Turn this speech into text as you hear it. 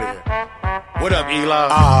What up,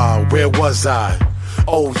 Eli? Where was I?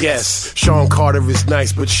 Oh, yes. Sean Carter is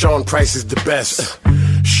nice, but Sean Price is the best.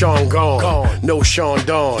 Sean gone. No Sean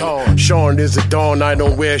Dawn. Sean is a Dawn. I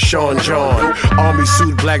don't wear Sean John. Army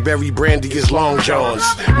suit, Blackberry brandy is Long Johns.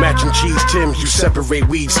 Matching cheese Tims, you separate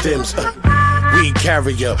weed stems. Weed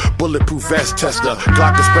carrier, bulletproof vest tester.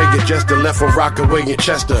 Glock sprayer, just left for Rockaway and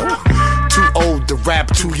Chester. Too old to rap,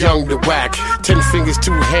 too young to whack. 10 fingers,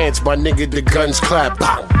 2 hands, my nigga, the guns clap.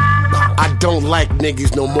 I don't like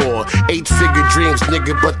niggas no more. 8-figure dreams,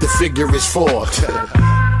 nigga, but the figure is 4.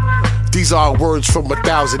 These are words from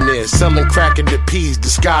 1,000 years. Selling crack in the peas,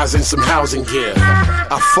 disguising some housing gear.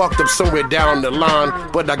 I fucked up somewhere down the line,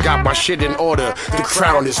 but I got my shit in order. The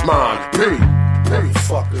crown is mine.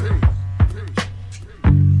 Fucker.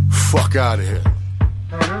 Fuck out of here.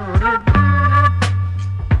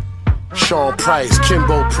 Sean Price,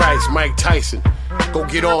 Kimbo Price, Mike Tyson. Go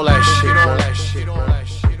get all that shit, man.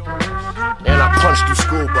 And I punched through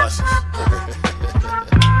school buses.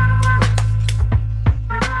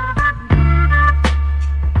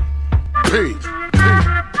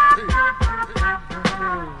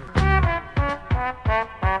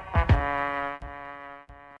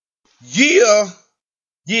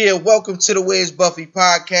 Yeah, welcome to the Where's Buffy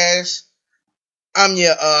podcast. I'm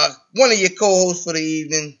your one of your co-hosts for the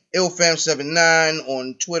evening, IlFam79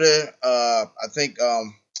 on Twitter. I think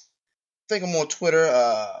I'm on Twitter,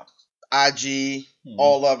 IG,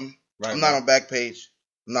 all of them. Right, I'm not on Backpage.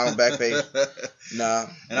 Nah.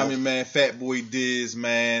 And I'm your man, Fatboy Diz,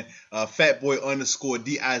 man.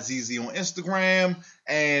 Fatboy_DIZZ on Instagram.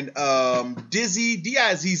 And Dizzy,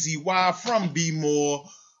 DIZZY from B More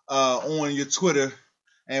on your Twitter.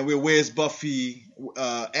 And we're Where's Buffy,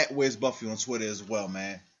 at Where's Buffy on Twitter as well,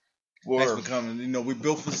 man. Thanks for coming. You know, we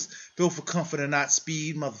built for comfort and not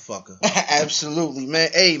speed, motherfucker. Absolutely, man.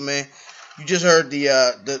 Hey, man. You just heard the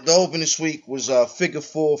opening this week was Figure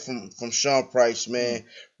 4 from Sean Price, man.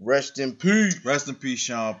 Rest in peace. Rest in peace,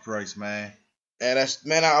 Sean Price, man. And that's,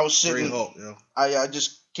 man, I was sitting. Straight hope, yo. I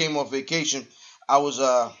just came off vacation. I was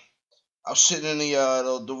sitting in the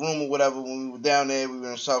room or whatever when we were down there. We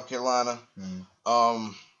were in South Carolina.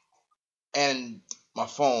 And my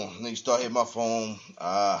phone, niggas started hitting my phone.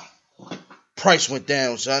 Price went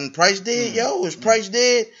down, son. Price dead, yo. Is Price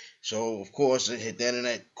dead? So of course it hit the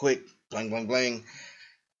internet quick. Blang, blang, blang.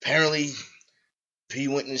 Apparently, P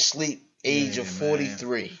went to sleep, age of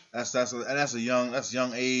 43. Man. That's a young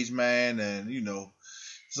age, man, and you know,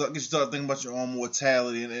 so you start thinking about your own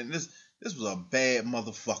mortality, and this was a bad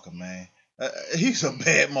motherfucker, man. He's a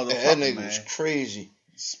bad motherfucker, that nigga man. was crazy.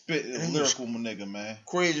 Spit lyrical nigga, man.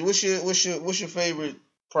 Crazy. What's your favorite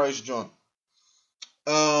Price joint?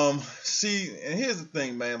 See, and here's the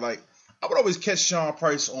thing, man. Like, I would always catch Sean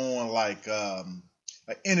Price on like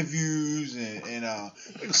interviews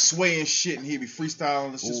and swaying shit, and he'd be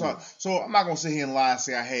freestyling and shit. So I'm not gonna sit here and lie and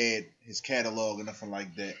say I had his catalog or nothing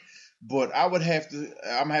like that. But I'm gonna have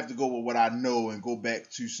to go with what I know and go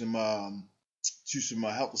back to some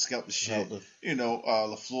Helter Skelter shit. You know,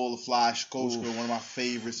 LaFleur, LaFly, Coach, one of my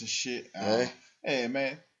favorites and shit. Hey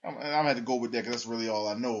man, I'm gonna have to go with that because that's really all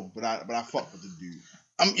I know. But I fuck with the dude.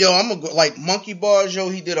 I'm gonna go like Monkey Bars, yo.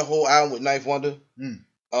 He did a whole album with Knife Wonder.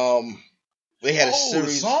 They had a series.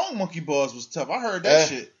 The song Monkey Bars was tough. I heard that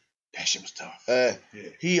shit. That shit was tough.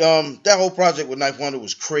 He that whole project with Knife Wonder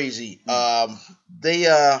was crazy. They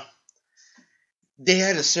had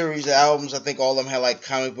a series of albums. I think all of them had like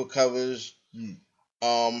comic book covers. No,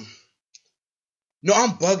 I'm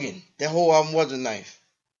bugging. That whole album wasn't Knife.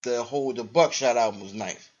 The Buckshot album was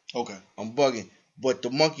Knife. Okay. I'm bugging. But the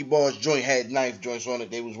Monkey Bars joint had Knife joints on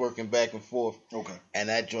it. They was working back and forth. Okay. And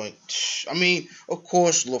that joint, I mean, of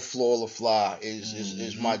course, LaFleur, LaFly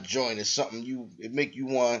is my joint. It's something it make you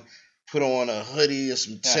want to put on a hoodie or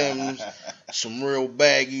some Timbs, some real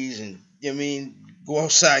baggies, and you know what I mean, go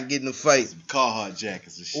outside and get in the fight. Some Carhartt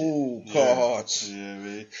jackets and shit. Ooh, Carhartts. Yeah,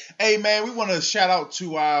 man. Hey, man, we want to shout out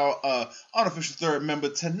to our unofficial third member.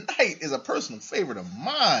 Tonight is a personal favorite of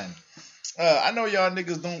mine. I know y'all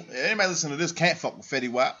niggas anybody listen to this can't fuck with Fetty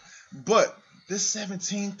Wap, but this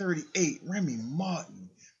 1738 Remy Martin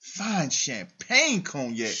fine champagne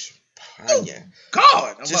cognac. Oh,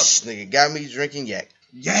 God. This nigga got me drinking yak.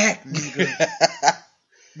 Yak, nigga.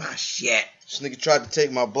 My shit. This nigga tried to take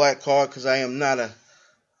my black card because I am not a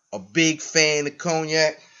big fan of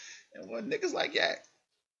cognac. And what niggas like yak?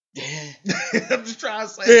 Yeah. I'm just trying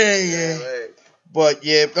to say. Yeah. But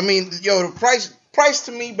yeah, I mean, yo, the price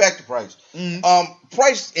to me, back to Price.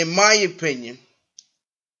 Price, in my opinion,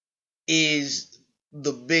 is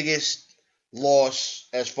the biggest loss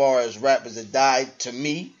as far as rappers that died to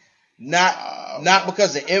me. Not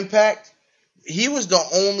because of impact, He was the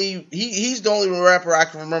only he's the only rapper I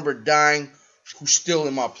can remember dying who's still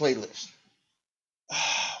in my playlist.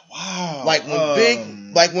 Wow. Like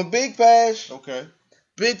when Big passed. Okay.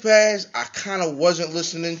 Big passed, I kind of wasn't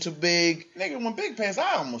listening to Big. Nigga, when Big passed,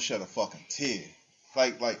 I almost shed a fucking tear. All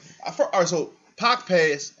right, so Pac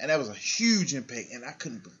passed, and that was a huge impact, and I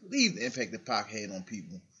couldn't believe the impact that Pac had on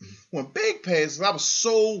people. Mm-hmm. When Big passed, I was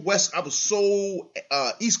so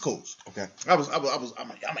East Coast. Okay. I'm an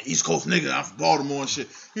East Coast nigga. I'm from Baltimore and shit.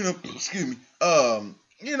 You know, excuse me.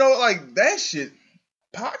 You know, like that shit.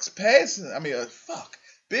 Pac's passing.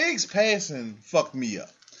 Big's passing fucked me up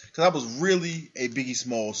because I was really a Biggie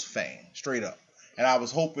Smalls fan, straight up, and I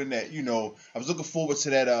was hoping that I was looking forward to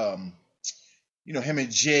that him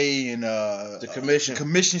and Jay and the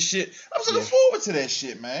commission shit. I was looking forward to that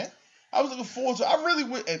shit, man. I was looking forward to. I really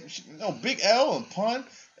would. And, Big L and Pun.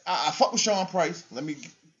 I fuck with Sean Price. Let me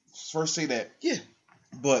first say that. Yeah.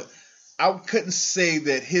 But I couldn't say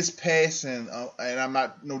that his passing, and I'm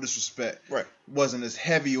not no disrespect, right, wasn't as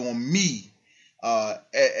heavy on me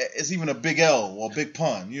as even a Big L or Big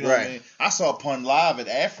Pun. You know what I mean? I saw Pun live at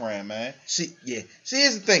Afran, man. See,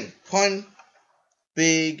 here's the thing. Pun,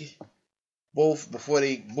 Big, both before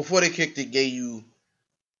they kicked it, gave you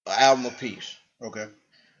an album apiece. Okay.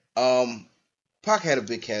 Pac had a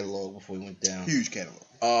big catalog before he went down. Huge catalog.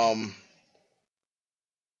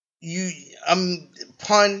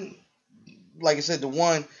 Pun, like I said, the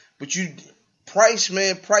one, but Price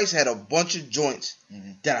had a bunch of joints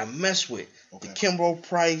that I mess with. Okay. The Kimbrough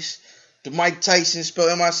Price, the Mike Tyson spell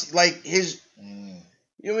M-I-C, like his, you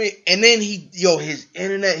know what I mean? And then his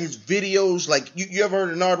internet, his videos, like, you ever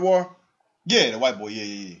heard of Nardwar? Yeah, the white boy,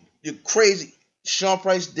 yeah. You're crazy. Sean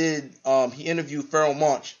Price did, he interviewed Pharoah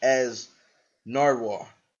Monch as Nardwar.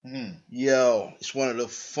 Mm-hmm. Yo, it's one of the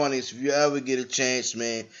funniest. If you ever get a chance,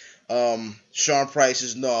 man, Sean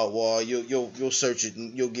Price's Nardwar, you'll search it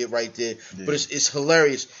and you'll get right there. Yeah. But it's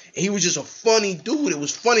hilarious. And he was just a funny dude. It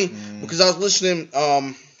was funny because I was listening.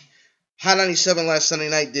 Hot 97 last Sunday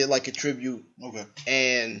night did like a tribute. Okay.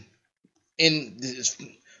 And in this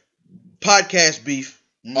podcast beef,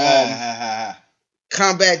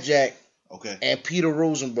 Combat Jack, okay, and Peter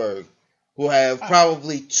Rosenberg, who have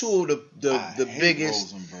probably two of the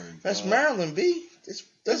biggest. Rosenberg, that's Maryland, B.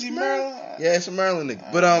 That's Maryland. Yeah, it's a Maryland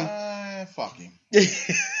nigga. But fuck him.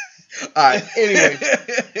 All right. Anyway,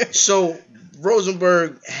 so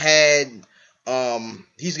Rosenberg had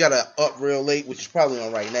he's got a Up Real Late, which is probably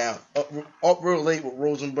on right now. Up Real Late with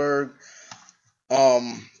Rosenberg.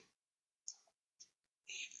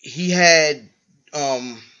 He had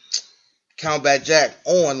Combat Jack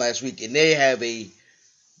on last week, and they have a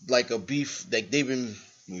beef. Like they've been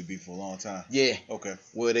beef for a long time. Yeah. Okay.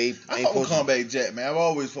 Where they I fuck with Combat Jack, man. I've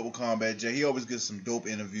always fucked with Combat Jack. He always gets some dope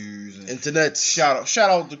interviews. And internets. Shout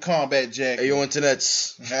out to Combat Jack. Hey, yo,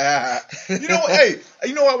 internets. You know what? Hey,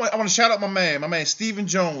 you know what? I want to shout out my man Stephen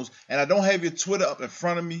Jones. And I don't have your Twitter up in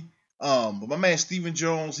front of me. But my man Stephen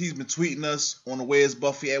Jones, he's been tweeting us on the Where's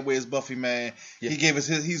Buffy at Where's Buffy, man. Yeah. He gave us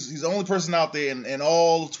he's the only person out there in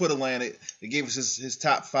all of Twitter land that gave us his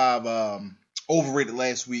top 5 overrated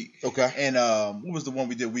last week. Okay. And what was the one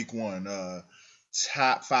we did week 1?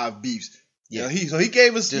 Top 5 beefs. Yeah. He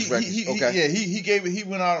gave us he gave it. He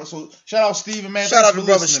went out. So shout out Steven, man. Shout out to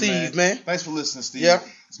brother Steve, man. Thanks for listening, Steve. Yeah.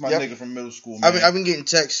 It's my nigga from middle school, man. I've been getting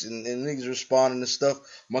texts and niggas responding to stuff.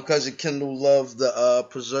 My cousin Kendall loved the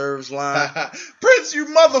preserves line. Prince, you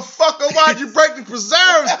motherfucker! Why'd you break the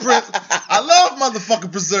preserves, Prince? I love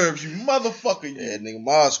motherfucking preserves, you motherfucker. Yeah, nigga,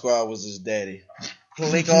 Mod Squad was his daddy.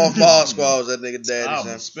 Link off Mod Squad was that nigga daddy. I'm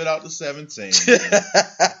gonna spit out the 17.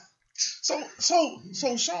 So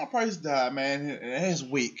Sean Price died, man, in his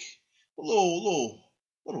wake. A little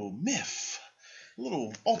myth, a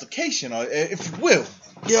little altercation, if you will.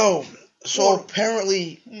 Yo, so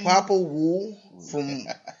apparently Papa Wu from,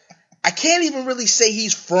 I can't even really say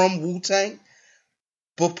he's from Wu-Tang,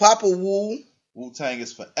 but Papa Wu-Tang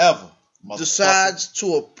is forever. Decides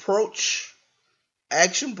to approach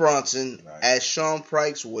Action Bronson as Sean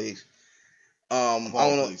Price was. I don't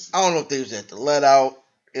know if they was at the let out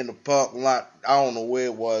in the parking lot. I don't know where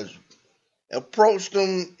it was. Approached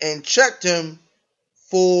him and checked him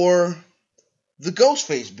for the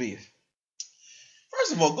Ghostface beef.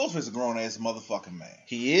 First of all, Ghostface is a grown ass motherfucking man.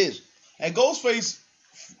 He is. And Ghostface,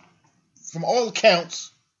 from all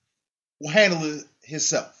accounts, will handle it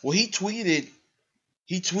himself. Well, he tweeted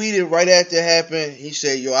right after it happened. He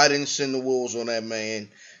said, yo, I didn't send the wolves on that man.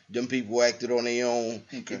 Them people acted on their own.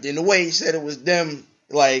 Okay. And the way he said it was them,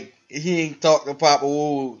 like, he ain't talked to Papa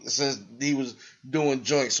Wu since he was doing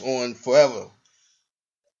joints on Forever.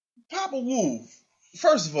 Papa Wu,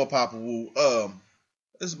 first of all, Papa Wu,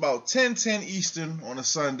 It's about 10 Eastern on a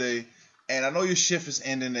Sunday, and I know your shift is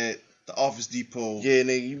ending at the Office Depot. Yeah,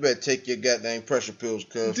 nigga, you better take your goddamn pressure pills,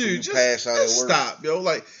 cuz Dude, you pass out at work. Stop, yo.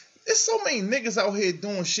 Like, there's so many niggas out here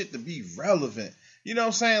doing shit to be relevant. You know what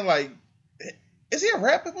I'm saying? Like, is he a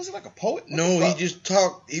rapper? Was he like a poet? No, he just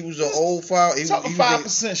talked. He was an old file. He talking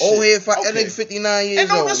 5% shit. Old head file. Okay. That nigga 59 years old.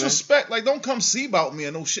 And no disrespect. Man. Like, don't come see about me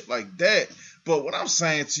or no shit like that. But what I'm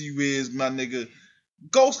saying to you is, my nigga,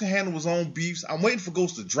 Ghost can handle his own beefs. I'm waiting for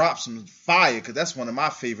Ghost to drop some fire, because that's one of my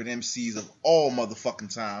favorite MCs of all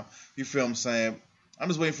motherfucking time. You feel what I'm saying? I'm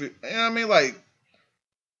just waiting for, you know what I mean? Like,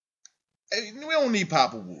 hey, we don't need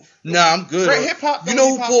Papa Wolf. Nah, I'm good. Great hip-hop. You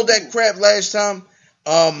know who pulled that crap last time?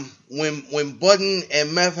 When Budden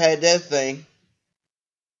and Meth had that thing.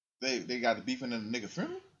 They got the beef in the nigga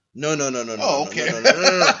funeral? No. Oh, okay. No.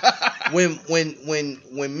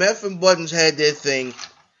 When Meth and Buttons had their thing,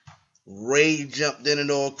 Ray jumped in and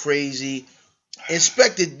all crazy.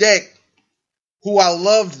 Inspector Deck, who I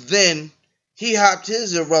loved then, he hopped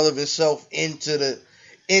his irrelevant self into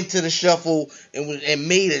the shuffle and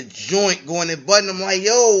made a joint going at Button. I'm like,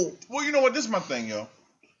 yo. Well, you know what? This is my thing, yo.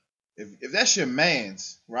 If that's your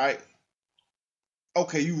man's, right?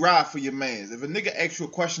 Okay, you ride for your man's. If a nigga asks you a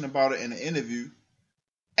question about it in an interview,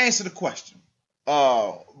 answer the question.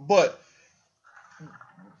 But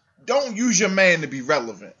don't use your man to be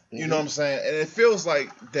relevant. You know what I'm saying? And it feels like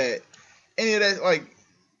that any of that, like,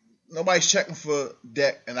 nobody's checking for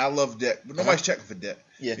Deck, and I love Deck, but nobody's checking for Deck.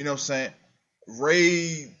 Yeah. You know what I'm saying?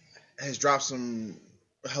 Ray has dropped some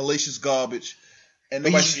hellacious garbage. And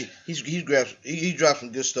he dropped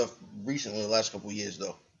some good stuff recently in the last couple of years,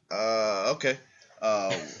 though. Okay.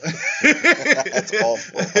 That's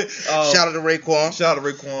awful. Shout out to Raekwon.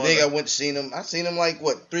 Nigga, I went to see him. I seen him like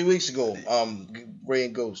 3 weeks ago. Ray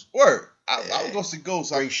and Ghost. Word. I would go see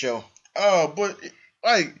Ghost. Great show. But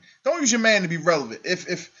like, don't use your man to be relevant. If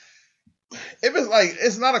it's like,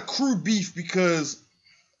 it's not a crew beef, because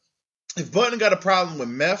if Button got a problem with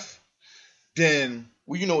Meth, then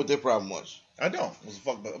you know what their problem was. I don't. It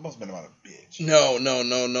must have been about a bitch. No.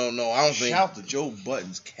 I don't think. Shout to Joe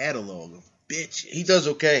Button's catalog of bitches. He does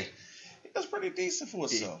okay. He does pretty decent for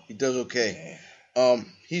himself. He does okay. Yeah.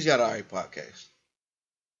 He's got an alright podcast.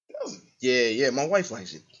 Does he? Yeah. My wife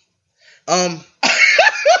likes it.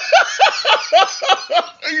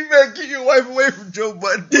 You better keep your wife away from Joe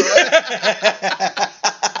Button, bro.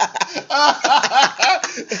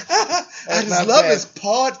 I just love his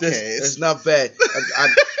podcast. That's not bad.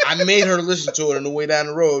 I made her listen to it on the way down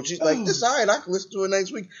the road. She's like, "This all right. I can listen to it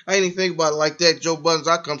next week." I ain't even think about it like that. Joe Budden's,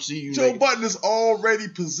 I come see you. Joe Button is already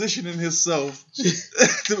positioning himself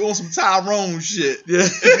to on some Tyrone shit. Yeah.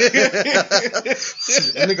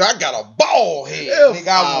 Nigga, I got a bald head. Nigga,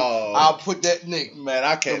 I'll put that nigga. Man,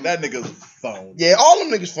 I can't. That nigga's a phony. Yeah, all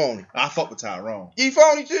them niggas phony. I fuck with Tyrone. He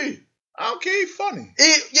phony too. I don't care. He funny. He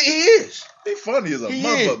is. He funny as a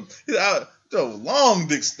motherfucker. Joe, long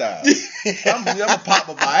dick style. I'm gonna pop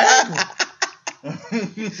a Viagra.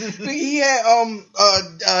 He had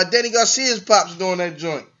Danny Garcia's pops doing that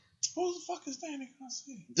joint. Who the fuck is Danny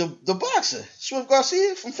Garcia? The boxer, Swift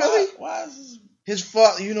Garcia from Philly. Why is this? His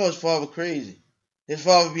father, his father crazy. His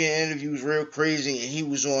father being interviewed was real crazy, and he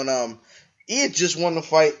was on he had just won the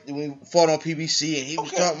fight when we fought on PBC, and he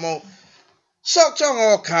was talking about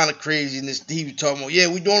all kind of craziness. He was talking about,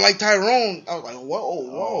 we doing like Tyrone. I was like,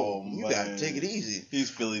 whoa, you gotta take it easy.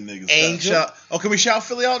 These Philly niggas. Angel. Can we shout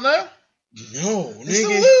Philly out now? No,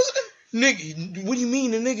 nigga. Nigga, what do you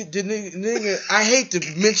mean the nigga? I hate to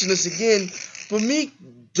mention this again, but Meek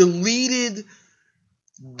deleted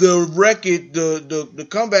the record, the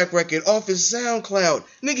comeback record off his SoundCloud.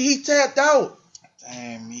 Nigga, he tapped out.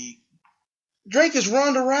 Damn, Meek. Drake is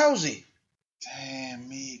Ronda Rousey. Damn,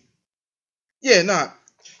 Meek. Yeah, nah.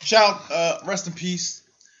 Shout, rest in peace.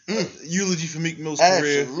 Eulogy for Meek Mill's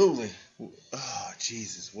career. Absolutely. Oh,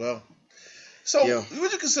 Jesus. Well, so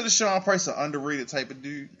would you consider Sean Price an underrated type of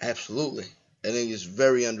dude? Absolutely. I think it's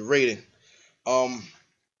very underrated.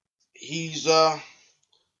 He's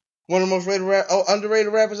one of the most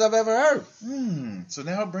underrated rappers I've ever heard. So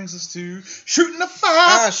now it brings us to Shooting the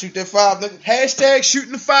 5. Shoot that 5, nigga. Hashtag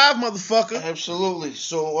Shooting the 5, motherfucker. Absolutely.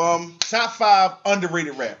 So, top 5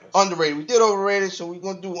 underrated rappers. Underrated. We did overrated, so we're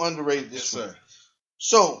going to do underrated this week. Yes, sir.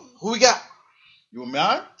 So, who we got? You want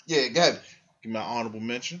mine? Yeah, go ahead. Give me my honorable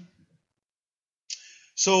mention.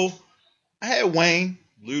 So, I had Wayne,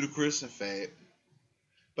 Ludacris, and Fab.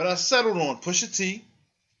 But I settled on Pusha T,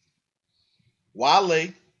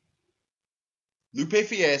 Wale, Lupe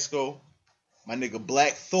Fiasco, my nigga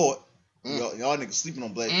Black Thought. Y'all niggas sleeping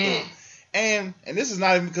on Black Thought. And this is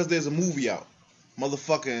not even because there's a movie out.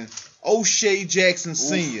 Motherfucking O'Shea Jackson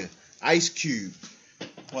Sr., Ice Cube.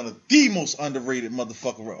 One of the most underrated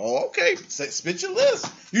motherfucker. Oh, okay. Spit your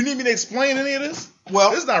list. You need me to explain any of this?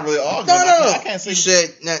 Well, it's not really argument. No. I can't say.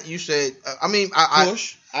 You said. I mean,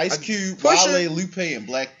 Push, Ice Cube, Pusha, Wale, Lupe, and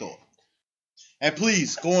Black Thought. And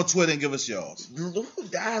please go on Twitter and give us yours. Lupe.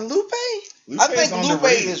 I think Lupe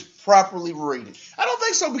is properly rated. I don't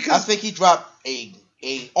think so because I think he dropped a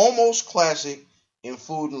almost classic in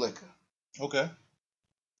Food and Liquor. Okay.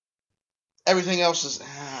 Everything else is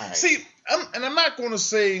right. See, I'm not going to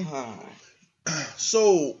say.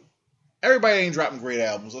 So everybody ain't dropping great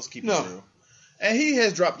albums. Let's keep it real. And he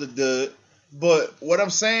has dropped a dud. But what I'm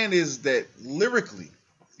saying is that lyrically,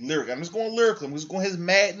 I'm just going lyrically. I'm just going his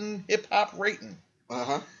Madden hip hop rating.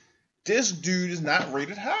 This dude is not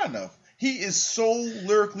rated high enough. He is so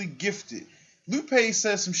lyrically gifted. Lupe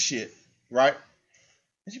says some shit, right?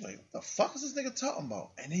 And you're like, what the fuck is this nigga talking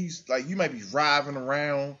about? And he's like, you might be driving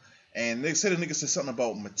around, and they said the nigga said something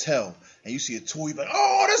about Mattel, and you see a toy, you're like,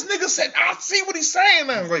 oh, this nigga said, I see what he's saying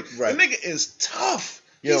now. Like, the nigga is tough.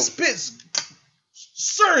 He spits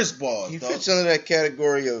serious balls. He fits under that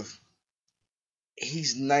category of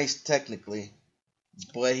he's nice technically,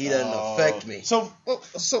 but he doesn't affect me. So,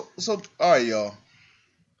 all right, y'all.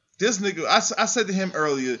 This nigga, I said to him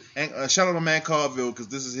earlier, and shout out to Man Carville, because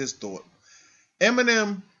this is his thought.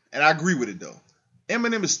 Eminem, and I agree with it though.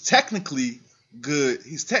 Eminem is technically good.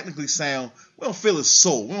 He's technically sound. We don't feel his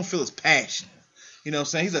soul. We don't feel his passion. You know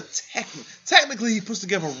what I'm saying? He's a technically he puts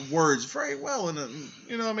together words very well in a,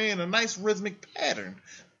 you know what I mean, a nice rhythmic pattern.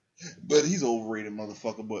 But he's overrated,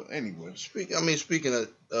 motherfucker. But anyway, speaking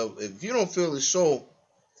of if you don't feel his soul,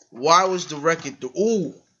 why was the record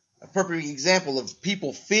a perfect example of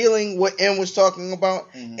people feeling what M was talking about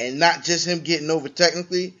and not just him getting over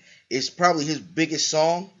technically? It's probably his biggest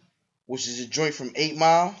song, which is a joint from 8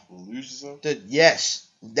 Mile. Lose Yourself? Yes.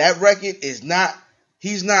 That record is not,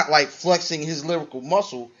 he's not like flexing his lyrical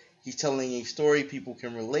muscle. He's telling a story people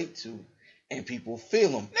can relate to and people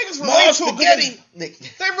feel him. Niggas relate to Spaghetti.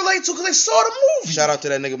 They relate to because they saw the movie. Shout out to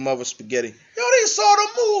that nigga Mother Spaghetti. Yo, they saw the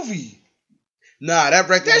movie. Nah, that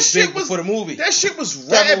record was big before the movie. That shit was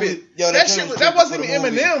Rabbit. That wasn't even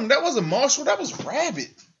Eminem. That wasn't Marshall. That was Rabbit.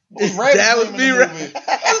 That was B-Rabbit.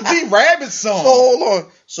 That was B-Rabbit's song. So hold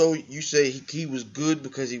on. So you say he was good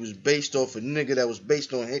because he was based off a nigga that was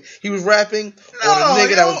based on him. He was rapping or the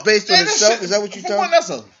nigga that was based on himself? Is that what you talking about? That's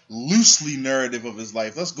a loosely narrative of his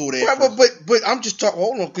life. Let's go there. Right, but I'm just talking.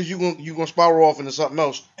 Hold on, because you gonna spiral off into something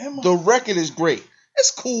else. The record is great.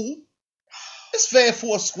 It's cool. It's fair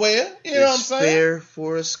for a square. You know what I'm saying? Fair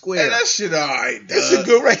for a square. Hey, that shit alright. It's a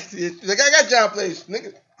good record. Like, I got John Place,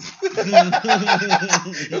 nigga.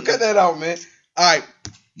 You'll cut that out, man. Alright.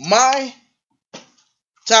 My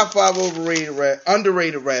top 5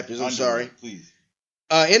 underrated rappers, I'm sorry. Please.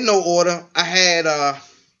 In no order. I had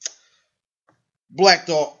Black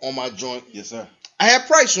Thought on my joint. Yes, sir. I had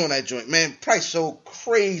Price on that joint, man. Price so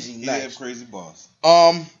crazy nice. He had crazy boss.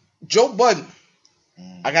 Joe Budden.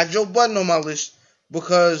 I got Joe Budden on my list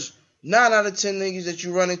because 9 out of 10 niggas that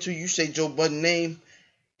you run into, you say Joe Budden name,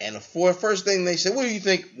 and the first thing they say, what do you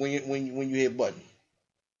think when you hear Budden?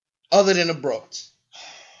 Other than the broads.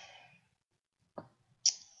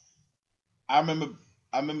 I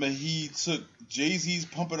remember he took Jay-Z's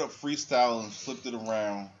Pump It Up freestyle and flipped it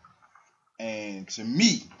around, and to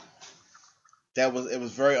me, it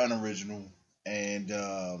was very unoriginal. And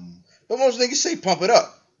but most niggas say Pump It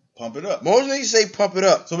Up. Pump It Up. Most niggas say Pump It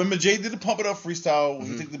Up. So remember, Jay did the Pump It Up freestyle. When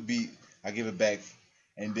he took the beat, I give it back,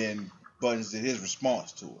 and then Buttons did his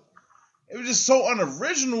response to it. It was just so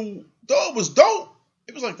unoriginal. Though it was dope.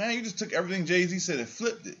 It was like, man, you just took everything Jay-Z said and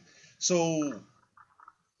flipped it. So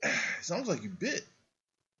it sounds like you bit.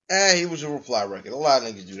 It was a reply record. A lot of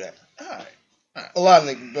niggas do that. All right. A lot of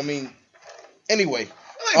niggas. I mean, anyway.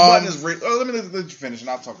 I think Button is rich. Let me finish, and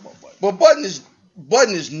I'll talk about Button. But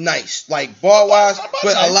Button is nice, like bar wise.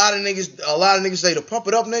 But nice. a lot of niggas say to Pump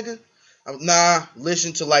It Up, nigga. Nah,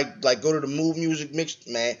 listen to like go to the Move Music mix,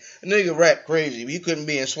 man. A nigga rap crazy. He couldn't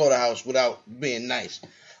be in Slaughterhouse without being nice.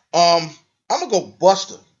 I'm gonna go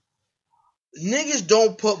Buster. Niggas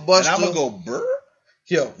don't put Buster. And I'm gonna go Burr.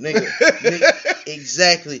 Yo, nigga,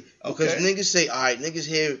 exactly. Because niggas say, all right, niggas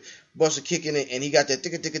hear Buster kicking it, and he got that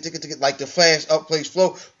ticka like the fast up place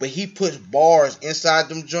flow, but he puts bars inside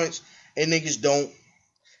them joints, and niggas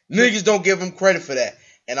don't give him credit for that.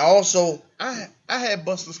 And I had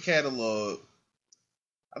Buster's catalog.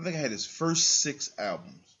 I think I had his first 6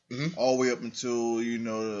 albums, all the way up until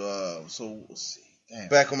so let's see, damn.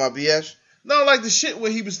 Back on My BS. No, like the shit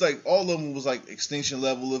where he was like, all of them was like Extinction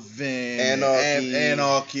Level Event,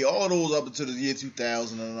 Anarchy, all those up until the year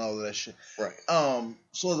 2000 and all of that shit. Right.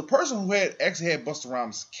 So as a person who actually had Busta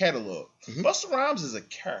Rhymes' catalog, Busta Rhymes is a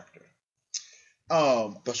character.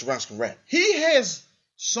 Busta Rhymes can rap. He has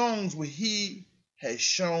songs where he has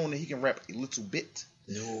shown that he can rap a little bit.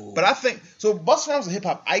 No. But I think so. Busta Rhymes is a hip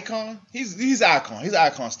hop icon. He's an icon. He's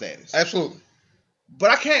icon status. Absolutely. But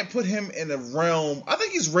I can't put him in the realm. I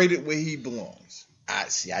think he's rated where he belongs. I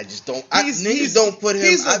just don't. Niggas don't put him.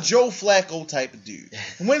 He's a Joe Flacco type of dude.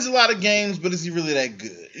 He wins a lot of games, but is he really that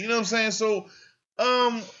good? You know what I'm saying? So,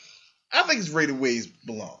 I think he's rated where he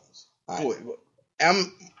belongs. Right. I'm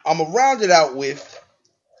gonna round it out with.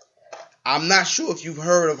 I'm not sure if you've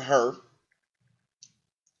heard of her,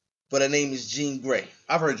 but her name is Jean Grey.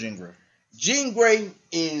 I've heard Jean Grey. Jean Grey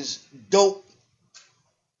is dope.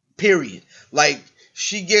 Period. Like.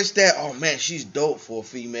 She gets that, oh man, she's dope for a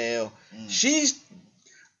female. I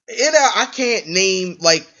can't name,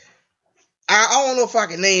 like, I don't know if I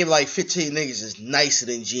can name, like, 15 niggas is nicer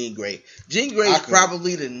than Jean Grey. Jean Grey is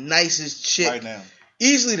probably the nicest chick. Right now.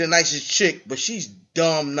 Easily the nicest chick, but she's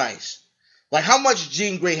dumb nice. Like, how much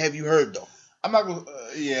Jean Grey have you heard, though? I'm not going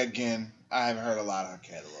to, again, I haven't heard a lot of her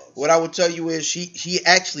catalog. What I would tell you is she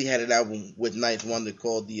actually had an album with Ninth Wonder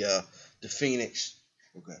called the Phoenix.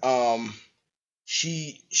 Okay.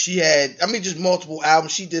 She had, just multiple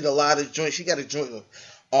albums. She did a lot of joints. She got a joint with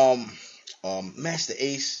Master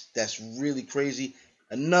Ace. That's really crazy.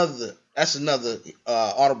 That's another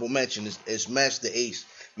honorable mention is Master Ace.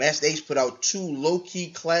 Master Ace put out 2 low-key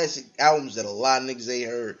classic albums that a lot of niggas ain't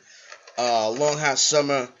heard. Long Hot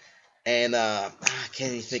Summer and I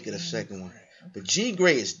can't even think of the second one. But Jean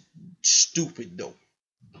Grey is stupid dope.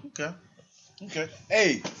 Okay.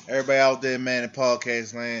 Hey, everybody out there, man, in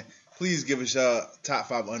podcast land. Please give us your top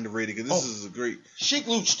 5 underrated, because this is a great... Sheik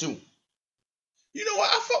Luch, too. You know what?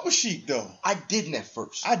 I fuck with Sheik, though. I didn't at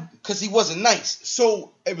first. Because he wasn't nice.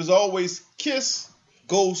 So, it was always Kiss,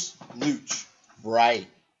 Ghost, Luch. Right.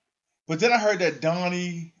 But then I heard that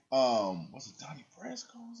Donnie... what's it, Donnie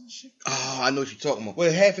Brasco's and shit? Oh, I know what you're talking about.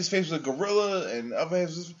 Where half his face was a gorilla and the other half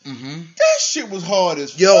was... Mm-hmm. That shit was hard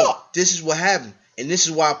as fuck. Fuck. This is what happened. And this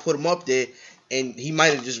is why I put him up there. And he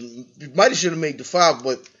might have should have made the 5,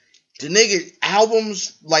 but... The nigga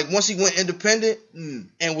albums, like once he went independent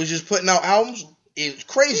and was just putting out albums, it's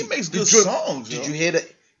crazy. He makes good songs. Did you hear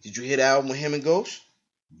the album with him and Ghost?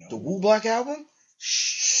 No. The Wu Block album?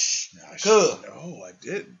 No, I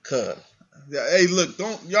didn't. Hey, look,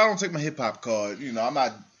 y'all don't take my hip hop card. You know,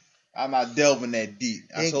 I'm not delving that deep.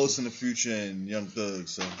 I saw this in the Future and Young Thug,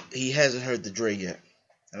 so he hasn't heard the Dre yet.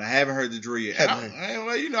 And I haven't heard the Dre yet. I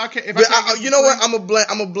can't. You know what? I'm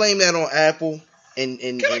gonna blame that on Apple. Can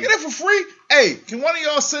I get that for free? Hey, can one of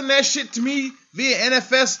y'all send that shit to me via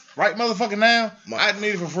NFS right motherfucking now? I need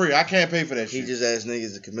it for free. I can't pay for that shit. He just asked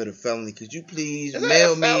niggas to commit a felony. Could you please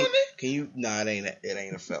mail me? Can you? Nah, it ain't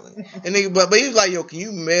a felony. And nigga, but he was like, yo, can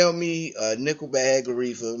you mail me a nickel bag of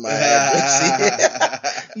reefer? My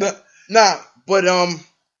address. But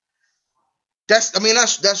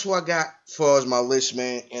that's what I got as far as my list,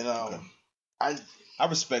 man. And I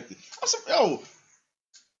respect it.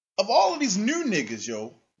 Of all of these new niggas,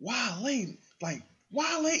 yo, Wale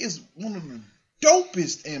is one of the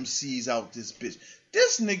dopest MCs out this bitch.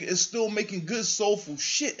 This nigga is still making good soulful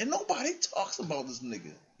shit, and nobody talks about this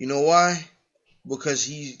nigga. You know why? Because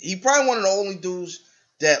he probably one of the only dudes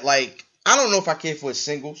that, like, I don't know if I care for his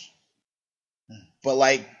singles, but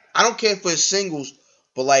like I don't care for his singles,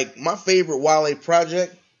 but like my favorite Wale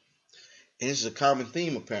project, and this is a common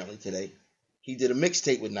theme apparently today. He did a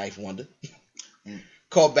mixtape with Ninth Wonder.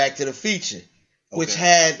 Called Back to the Future, which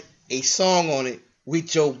had a song on it with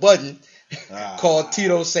Joe Budden called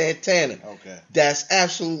Tito Santana. Okay. That's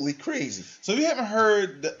absolutely crazy. So you haven't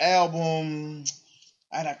heard the album,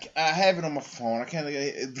 and I have it on my phone. I can't look at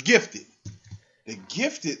it. Gifted. The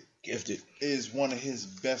Gifted is one of his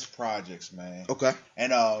best projects, man. Okay.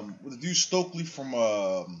 And the dude Stokely from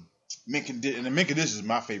Mint Condition, and Mint Condition is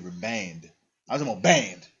my favorite band. I was talking about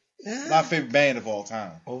band. Yeah. My favorite band of all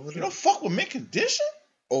time. You don't fuck with Mint Condition?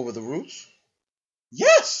 Over the Roots?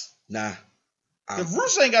 Yes. Nah. The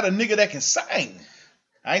Roots ain't got a nigga that can sing.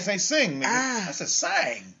 I ain't saying sing, nigga. I said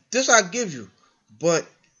sing. This I'll give you. But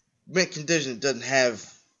Mint Condition doesn't have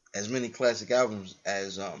as many classic albums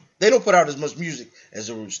as they don't put out as much music as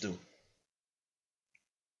the Roots do.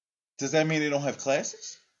 Does that mean they don't have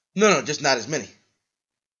classics? No, just not as many.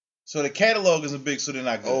 So the catalog isn't big, so they're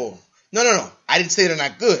not good. Oh. No. I didn't say they're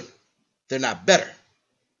not good. They're not better.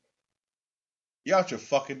 You're out your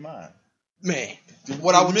fucking mind. Man,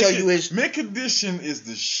 what I would tell you is... Mint Condition is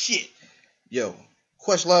the shit. Yo,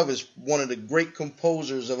 Questlove is one of the great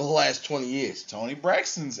composers of the last 20 years. Tony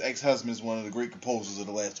Braxton's ex-husband is one of the great composers of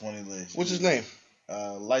the last 20 years. What's his name?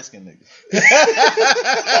 Light-skinned nigga.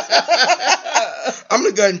 I'm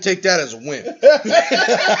going to go ahead and take that as a win.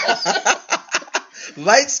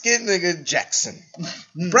 Light-skinned nigga Jackson.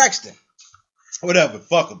 Braxton. Whatever,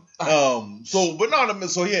 fuck him. So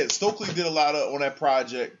Stokely did a lot on that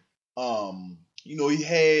project. He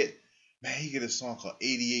get a song called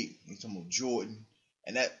 88. He's talking about Jordan.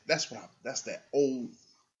 And that's that old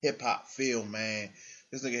hip hop feel, man.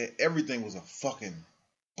 This nigga, everything was a fucking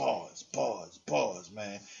bars,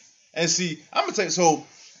 man. And see, I'm gonna tell you,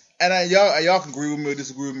 y'all can agree with me or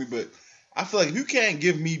disagree with me, but I feel like if you can't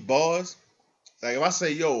give me bars, like if I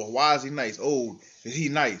say, yo, why is he nice? Oh, is he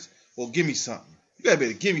nice? Well, give me something. You gotta be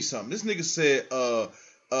able to give me something. This nigga said,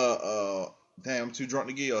 damn, I'm too drunk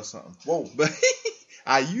to give or something. Whoa. But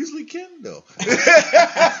I usually can though.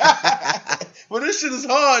 But this shit is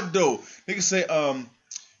hard though. Nigga say,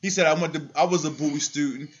 he said I was a Bowie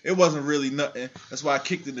student. It wasn't really nothing. That's why I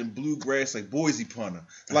kicked it in bluegrass like Boise punter.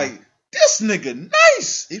 Like this nigga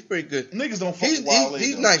nice. He's pretty good. Niggas don't fuck with Wale.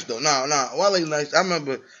 He's nice though. Nah, Wale's nice. I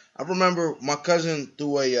remember my cousin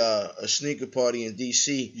threw a sneaker party in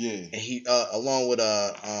DC. Yeah. And he along with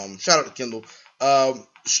shout out to Kendall.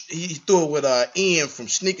 He threw it with Ian from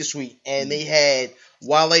Sneaker Suite, and they had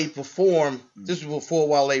Wale perform. This was before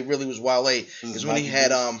Wale really was Wale. Is when he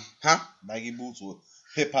had Nike Boots with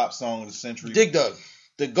hip hop song of the century. Dig Dug,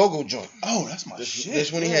 the Go-Go joint. Oh, that's my shit.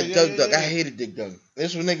 This when he had Dig Dug. I hated Dig Dug.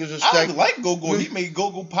 This when niggas was I like Go-Go. He made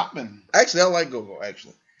Go-Go poppin'. Actually, I like Go-Go.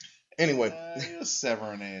 Actually. Anyway, you're a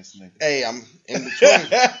Severn ass nigga. Hey, I'm in between.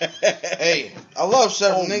 Hey, I love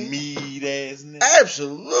Severn nigga. Meat ass nigga.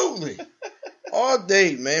 Absolutely. All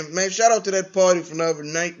day, man. Man, shout out to that party from the other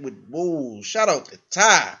night with Woo. Shout out to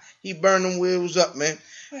Ty. He burned them wheels up, man.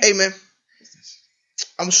 Hey, man.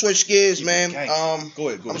 I'm gonna switch gears, man. Go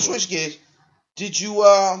ahead. I'm gonna switch gears. Did you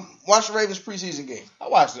watch the Ravens preseason game? I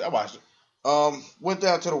watched it. Went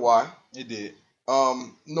down to the wire. It did.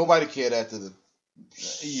 Nobody cared after the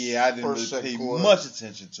I didn't really pay much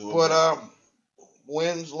attention to it. But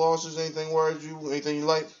wins, losses, anything worried you? Anything you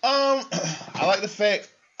like? I like the fact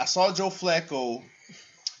I saw Joe Flacco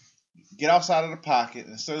get outside of the pocket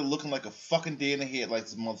and started looking like a fucking deer in the head like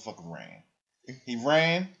this motherfucker ran. He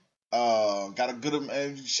ran, got a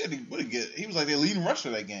good shit. He was like their leading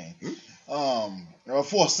rusher that game. Or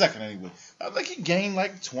for a second anyway. I think he gained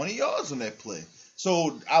like 20 yards on that play.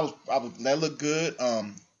 So that looked good.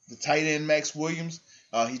 The tight end Max Williams,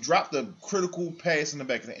 he dropped a critical pass in the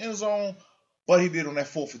back of the end zone, but he did on that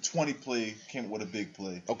 4th and 20 play, came up with a big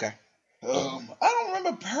play. Okay. I don't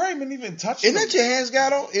remember Perryman even touching him. Isn't that your hands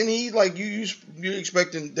got on? And he like you're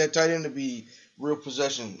expecting that tight end to be real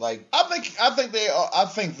possession. Like I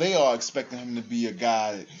think they are expecting him to be a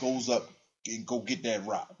guy that goes up and go get that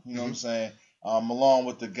rock. You know what I'm saying? Along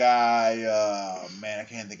with the guy, man, I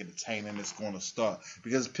can't think of the tight end that's going to start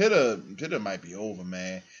because Pitter might be over,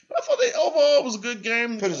 man. But I thought overall was a good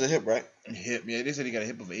game. Pitter's a hip, right? Hip, yeah. They said he got a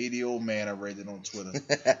hip of an 80-year-old man. I read it on Twitter.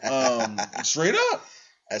 Straight up.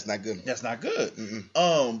 That's not good. That's not good.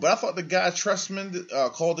 Mm-mm. But I thought the guy Trustman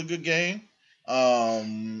called a good game.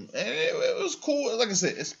 And it was cool. Like I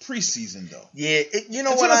said, it's preseason though. Yeah, you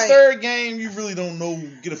know Until what? The third game, you really don't know,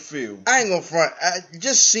 get a feel. I ain't gonna front.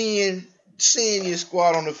 Just seeing your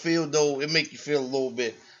squad on the field though, it make you feel a little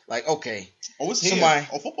bit like okay. Oh, it's here.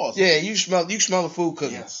 Football's yeah, here. you smell the food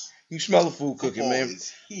cooking. Yes. You smell the food cooking, Football man.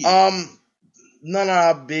 is here. None of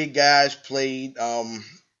our big guys played.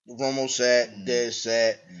 Romo sat, Dez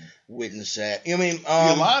sat, Witten sat. You know what I mean?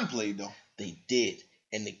 Your line played though. They did,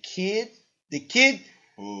 and the kid,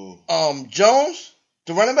 Ooh. Jones,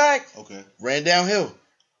 the running back, Okay. ran downhill.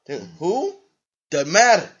 Who? Doesn't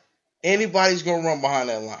matter. Anybody's gonna run behind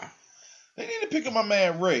that line. They need to pick up my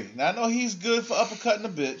man Ray. Now I know he's good for uppercutting the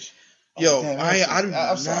bitch. Yo, damn,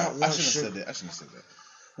 I'm sorry. I shouldn't have said that.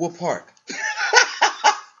 What part?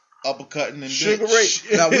 Uppercutting and Sugar bitch.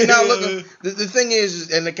 Ray. Now we're not looking. The thing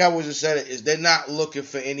is, and the Cowboys have said it, is they're not looking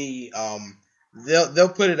for any. They'll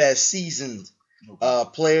put it as seasoned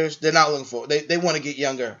players. They're not looking for. They want to get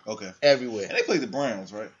younger. Okay. Everywhere. And they played the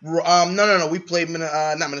Browns, right? No. We played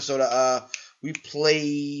not Minnesota. We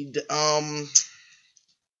played.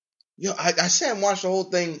 I sat and watched the whole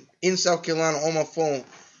thing in South Carolina on my phone.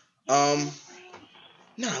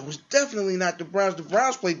 No, it was definitely not the Browns. The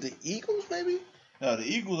Browns played the Eagles, maybe. No, the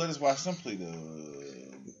Eagles. I just watched them play the. Who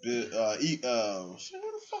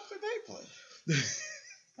the fuck did they play?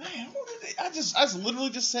 Man, who did they? I just literally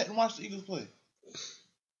just sat and watched the Eagles play.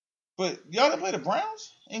 But y'all didn't play the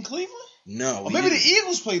Browns in Cleveland? No. Or maybe the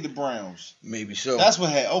Eagles played the Browns. Maybe so. That's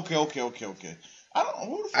what happened. Okay. I don't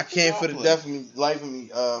know. I can't for the life of me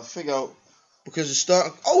figure out because the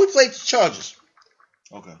start. Oh, we played the Chargers.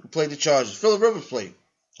 Okay. We played the Chargers. Phillip Rivers played.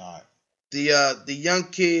 All right. The young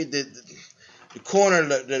kid the corner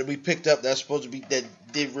that we picked up that's supposed to be that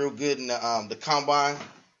did real good in the combine,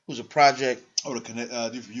 who's a project. Oh, the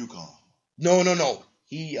dude from UConn. No.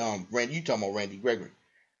 He Randy. You talking about Randy Gregory?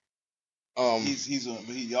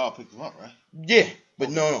 Y'all picked him up, right? Yeah, but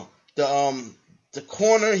okay. No. The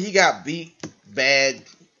corner he got beat bad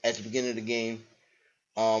at the beginning of the game.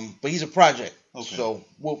 But he's a project. Okay. So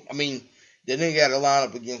the nigga got to line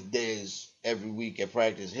up against Dez every week at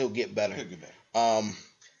practice. He'll get better.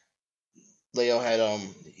 Leo had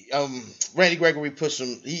Randy Gregory put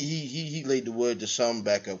some. He laid the wood to some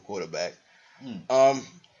backup quarterback.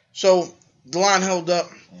 So the line held up.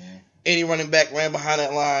 Any running back ran behind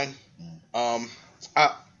that line.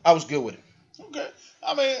 I was good with it. Okay.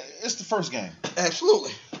 I mean, it's the first game.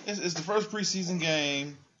 Absolutely. It's the first preseason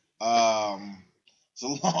game. It's a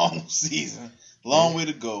long season. Long way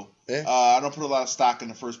to go. Yeah. I don't put a lot of stock in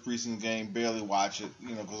the first preseason game. Barely watch it.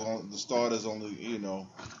 Because the starters only,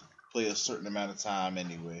 play a certain amount of time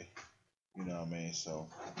anyway. You know what I mean? So,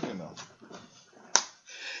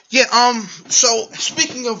 Yeah, so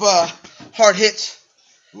speaking of hard hits,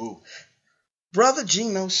 ooh. Brother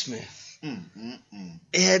Geno Smith.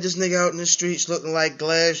 He had this nigga out in the streets looking like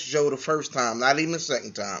Glass Joe the first time, not even the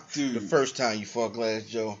second time. Dude. The first time you fought Glass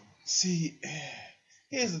Joe. See,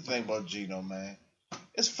 here's the thing about Geno, man.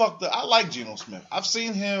 It's fucked up. I like Geno Smith. I've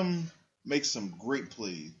seen him make some great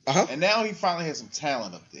plays. And now he finally has some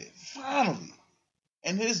talent up there. Finally.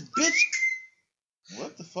 And his bitch.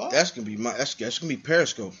 What the fuck? That's gonna be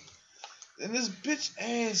Periscope. And this bitch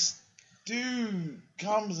ass dude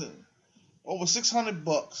comes in over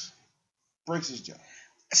 $600, breaks his jaw.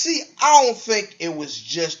 See, I don't think it was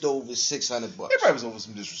just over $600. It probably was over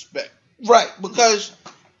some disrespect. Right, because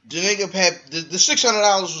the nigga had the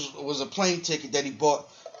 $600 was a plane ticket that he bought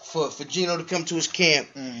for Geno to come to his camp,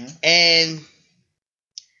 and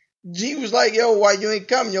G was like, "Yo, why you ain't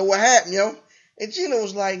coming? Yo, what happened, yo?" And Geno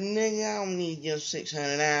was like, "Nigga, I don't need your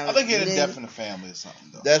 $600." I think he had a death in the family or something,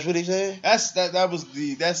 though. That's what he said.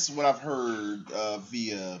 That's what I've heard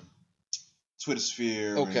via Twitter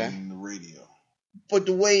sphere and the radio. But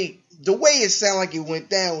the way it sounded like it went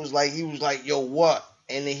down was like he was like, "Yo, what?"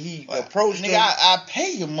 And then he approached him. I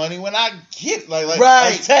pay your money when I get right.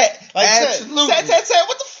 Absolutely. Tat,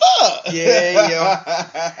 what the fuck?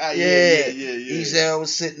 Yeah. He said I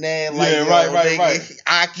was sitting there like, right.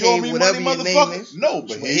 I can't whatever your name is. No,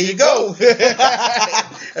 but here you go.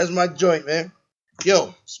 That's my joint, man.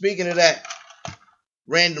 Yo, speaking of that,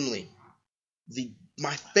 randomly,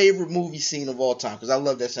 my favorite movie scene of all time, because I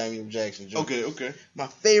love that Samuel Jackson joint. Okay. My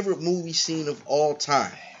favorite movie scene of all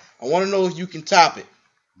time. I want to know if you can top it.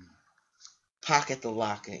 Pocket the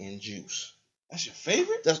Locker in Juice. That's your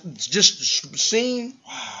favorite? That's just the scene.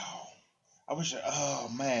 Wow. I wish.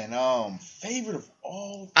 Oh man. Favorite of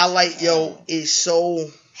all. I like it's so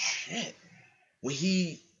shit. When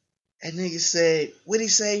that nigga said, what'd he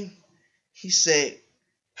say? He said,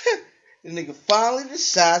 the nigga finally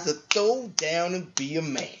decides to throw down and be a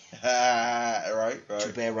man. Right.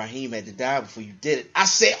 Too bad Raheem had to die before you did it. I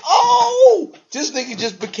said, oh, this nigga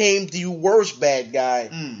just became the worst bad guy. You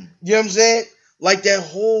know what I'm saying? Like that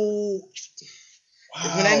whole.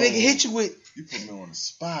 Wow. When that nigga hit you with. You put me on the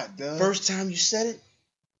spot, dog. First time you said it,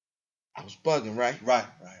 I was bugging, right? Right.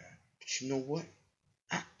 But you know what?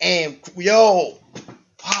 I am.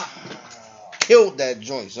 Killed that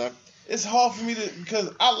joint, son. It's hard for me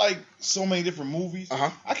because I like so many different movies.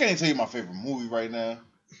 I can't even tell you my favorite movie right now.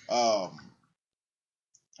 Of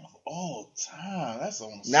all time, that's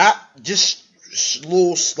almost not just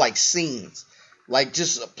little like scenes, like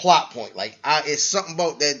just a plot point. Like it's something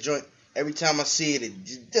about that joint. Every time I see it, it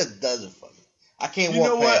just does it for me. I can't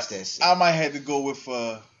walk past that shit. I might have to go with,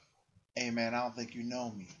 hey man, I don't think you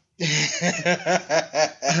know me.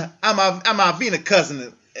 I'm Avina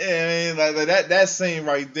cousin. I mean, like that scene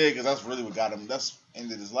right there, because that's really what got him. That's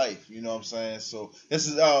ended his life. You know what I'm saying? So this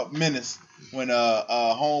is Menace when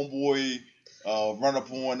homeboy run up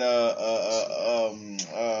on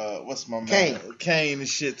what's my man Kane and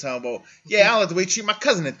shit talking about. Yeah, I don't like the way you treat my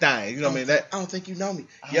cousin and thing. You know what I mean? That I don't think you know me.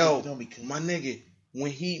 Yo, my nigga.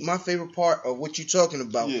 When my favorite part of what you talking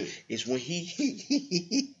about is when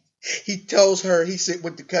he tells her, he said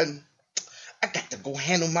with the cousin, I got to go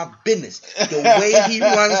handle my business. The way he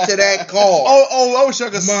runs to that car. I wish I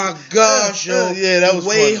could. My gosh, yo. Yeah, that was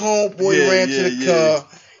the way funny. Homeboy ran to the car.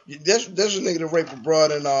 That's a nigga that raped a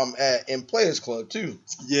broad in Players Club too.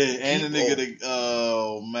 Yeah, and the nigga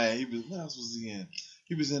that what else was he in?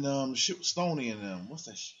 He was in shit with Stoney and them. What's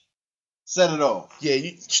that shit? Set it off. Yeah,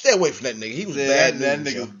 you stay away from that nigga. He was bad news. That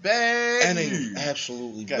nigga was bad. That nigga was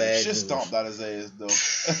absolutely got bad shit news. stomped out his ass though.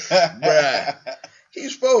 Bruh.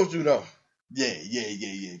 He's supposed to though. Yeah.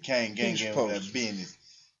 Gang with that business.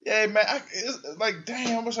 Yeah, man. It's like,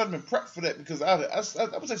 damn, I wish I'd been prepped for that because I would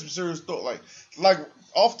take some serious thought. Like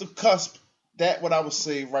off the cusp, that what I would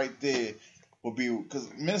say right there would be because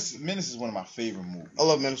Menace is one of my favorite movies. I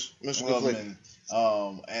love Menace. Menace.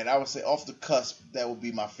 And I would say off the cusp, that would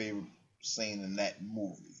be my favorite scene in that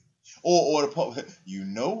movie. Or the you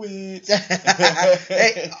know it.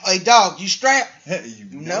 hey, dog, you strapped.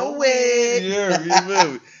 you know it. Yeah, you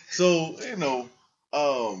feel me? So, damn,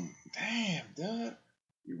 dude.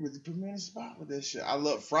 You really put me in the spot with that shit. I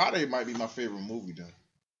love Friday might be my favorite movie though.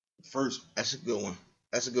 The first one. That's a good one.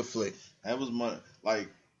 That's a good flick. That was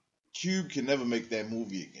Cube can never make that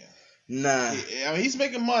movie again. Nah. I mean, he's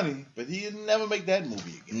making money, but he'll never make that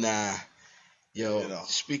movie again. Nah. Yo,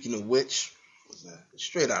 speaking of which, what's that?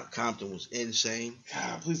 Straight Outta Compton was insane.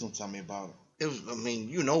 God, please don't tell me about it. It was. I mean,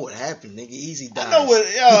 you know what happened, nigga. Easy died. I know what.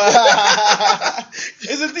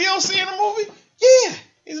 Is it DLC in the movie? Yeah.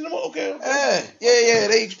 He's in the movie. Okay. Yeah.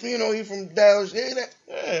 They, he from Dallas.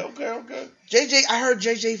 Yeah. Okay. JJ, I heard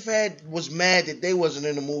JJ Fad was mad that they wasn't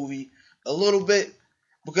in the movie a little bit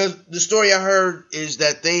because the story I heard is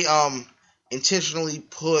that they intentionally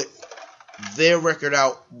put their record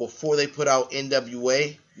out before they put out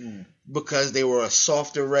NWA because they were a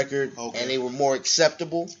softer record and they were more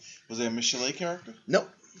acceptable. Was there a Michelet character? Nope.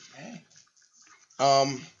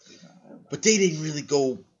 Dang. But they didn't really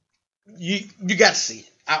go. You got to see it.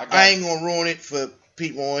 I ain't gonna ruin it for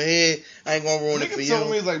people on here. I ain't gonna ruin it for you. Told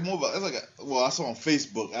me it's like more about. It's like I saw on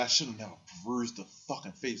Facebook. I should have never perused the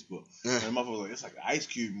fucking Facebook. And the motherfucker was like, it's like an Ice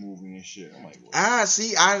Cube movie and shit. I'm like, what?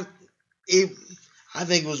 See. I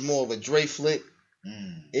think it was more of a Dre flick.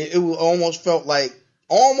 It almost felt like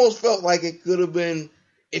it could have been.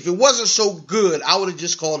 If it wasn't so good, I would have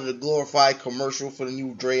just called it a glorified commercial for the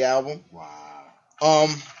new Dre album. Wow.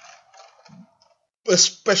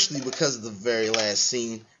 Especially because of the very last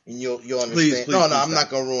scene, and you'll understand. Please, I'm not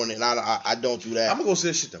gonna ruin it. I don't do that. I'm gonna go see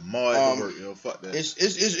that shit tomorrow. Fuck that.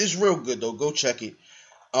 It's real good though. Go check it.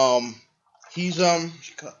 He's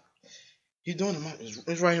doing it.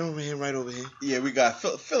 It's right over here. Yeah, we got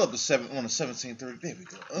fill up the 1730. There we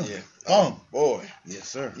go. Yeah. Boy. Yes,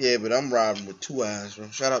 sir. Yeah, but I'm riding with two eyes,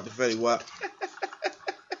 bro. Shout out to Fetty Wap.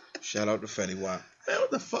 Man,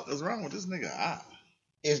 what the fuck is wrong with this nigga eye?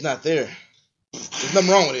 It's not there. There's nothing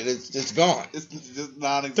wrong with it. It's gone. It's just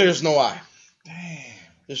non-existent. There's no eye. Damn.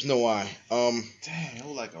 There's no eye. Damn, it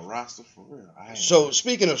was like a roster for real. So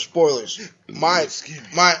speaking of spoilers, my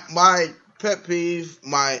pet peeve,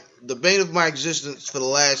 the bane of my existence for the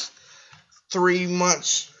last 3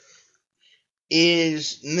 months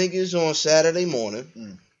is niggas on Saturday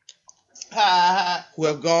morning who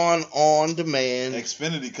have gone on demand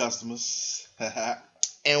Xfinity customers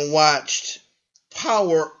and watched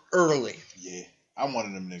Power early. Yeah, I'm one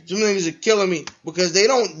of them niggas. Some niggas are killing me because they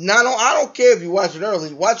don't. I don't care if you watch it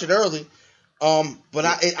early. Watch it early. But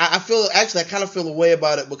I feel actually I kind of feel a way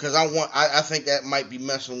about it because I think that might be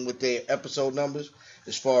messing with their episode numbers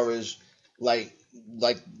as far as like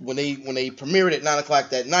when they premiere it at 9:00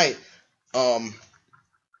 that night.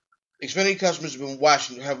 Xfinity customers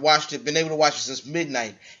have watched it, been able to watch it since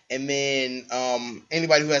midnight, and then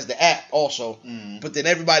anybody who has the app also. But then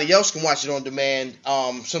everybody else can watch it on demand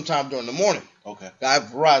sometime during the morning. Okay. I have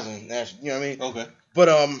Verizon, you know what I mean? Okay. But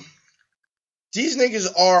these niggas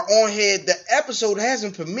are on here. The episode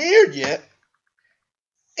hasn't premiered yet,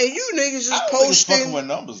 and you niggas is posting. Fucking with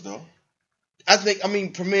numbers though. I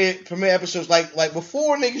mean premiere episodes like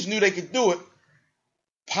before niggas knew they could do it.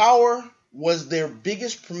 Power was their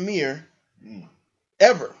biggest premiere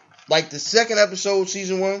ever. Like the second episode,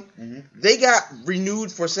 season 1, they got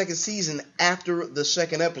renewed for a second season after the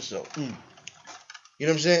second episode. You know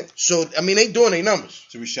what I'm saying? So, I mean, they doing their numbers.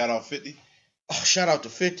 Should we shout out 50? Oh, shout out to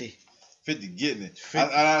 50. 50 getting it.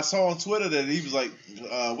 I saw on Twitter that he was like,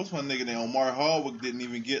 what's my nigga name? Omar Hardwick didn't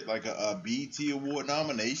even get like a BET Award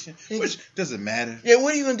nomination, which doesn't matter. Yeah,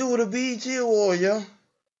 what are you going to do with a BET Award, yo?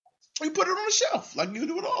 You put it on the shelf like you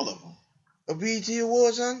do with all of them. A BET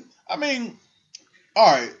Award, son? I mean,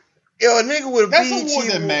 all right. Yo, a nigga with a That's BET Award. That's a award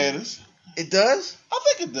that matters. It does? I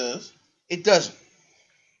think it does. It doesn't.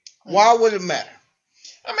 Why would it matter?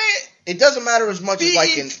 I mean, it doesn't matter as much as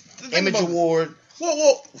like an Image Award.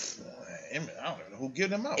 Well, I don't know who give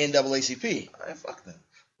them out. NAACP. Right, fuck them.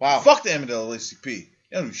 Wow. Fuck the NAACP. They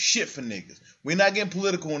don't do shit for niggas. We're not getting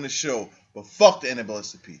political on this show, but fuck the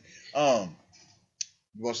NAACP.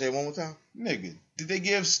 You want to say it one more time? Nigga, did they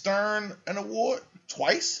give Stern an award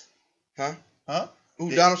twice? Huh?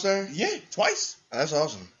 Who, Donald Stern? Yeah, twice. That's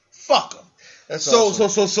awesome. Fuck him. That's awesome.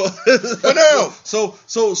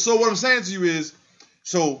 So what I'm saying to you is,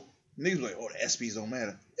 so niggas like, oh, the ESPYs don't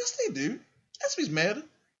matter. Yes, they do. ESPYs matter.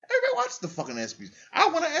 Everybody watches the fucking ESPYs. I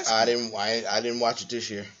want an ESPY. I didn't watch it this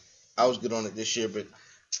year. I was good on it this year, but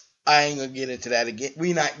I ain't gonna get into that again.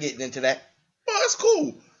 We not getting into that. Well, that's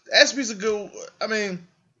cool. The ESPYs are good. I mean,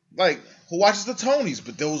 like, who watches the Tonys?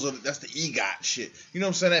 But that's the EGOT shit. You know what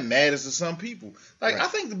I'm saying? That matters to some people. Like, right. I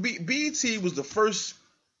think the BET was the first.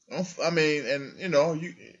 I mean, and you know,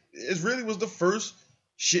 it really was the first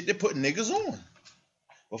shit that put niggas on.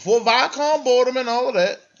 Before Viacom bought them and all of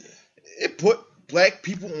that, it put black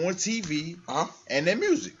people on TV and their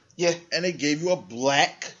music. Yeah, and they gave you a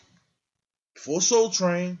black. Before Soul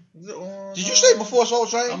Train. Did you say before Soul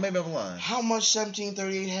Train? Maybe I'm lying. How much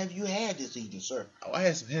 1738 have you had this evening, sir? Oh, I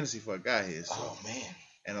had some Hennessy before I got here. So. Oh, man.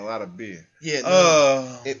 And a lot of beer. Yeah,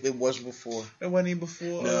 no, it wasn't before. It wasn't even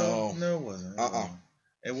before. No. No, it wasn't.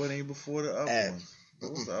 It wasn't even before the other one.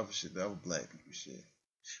 What was the other shit? That was black people shit.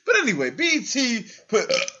 But anyway, BET put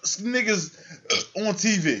niggas on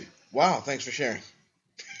TV. Wow, thanks for sharing.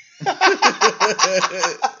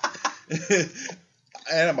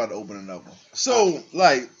 And I'm about to open another one. So,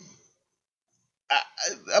 like,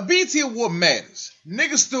 a BET Award matters.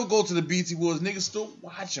 Niggas still go to the BET Awards. Niggas still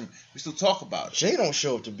watch them. We still talk about it. Jay don't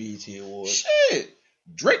show up to BET Awards. Shit.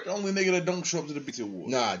 Drake the only nigga that don't show up to the BET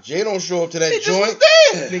Awards. Nah, Jay don't show up to that he joint. Just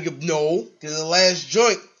was there. Nigga, no. Cause the last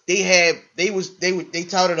joint they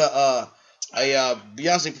touted a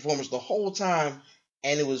Beyonce performance the whole time,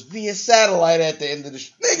 and it was via satellite at the end of the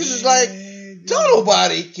show. Niggas was like, don't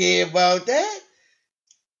nobody care about that.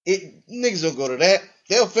 Niggas don't go to that.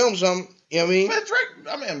 They'll film something. You know what I mean? But Drake,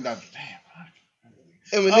 I mean, I'm not.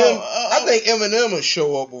 Damn. Eminem, I think Eminem will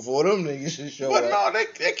show up before them niggas should show up. But no,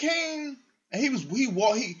 they came. And he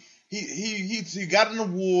got an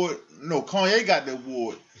award. No, Kanye got the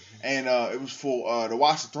award, and it was for the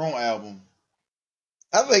Watch the Throne album.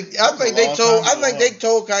 I think they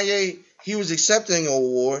told Kanye he was accepting an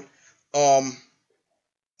award.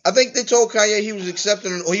 I think they told Kanye he was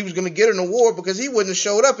accepting or he was going to get an award because he wouldn't have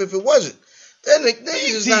showed up if it wasn't. That nigga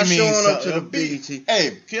is not showing up to the BET.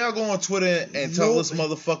 Hey, can y'all go on Twitter and tell this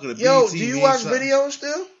motherfucker the BET? Yo, do you watch videos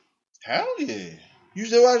still? Hell yeah. You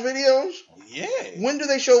still watch videos? Yeah. When do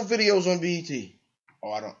they show videos on BET?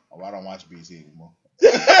 I don't watch BET anymore.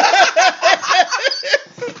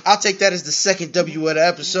 I'll take that as the second W of the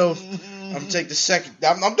episode. I'm gonna take the second.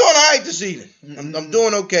 I'm doing all right this evening. I'm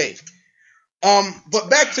doing okay. But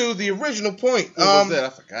back to the original point. What was that? I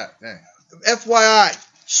forgot. Dang. FYI,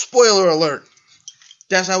 spoiler alert.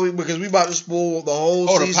 That's how because we about to spoil the whole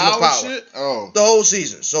season of Power. Shit? Oh, the whole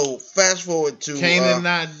season. So fast forward to Kanan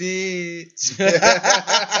not dead.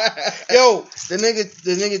 Yo, the nigga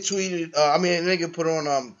tweeted. The nigga put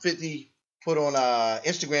on 50 put on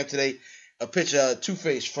Instagram today a picture of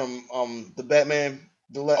Two-Face from the Batman.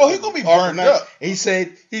 He's gonna be burned up. And he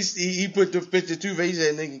said he put the picture of Two-Face. He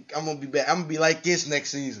said, "Nigga, I'm gonna be back. I'm gonna be like this next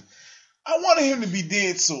season." I wanted him to be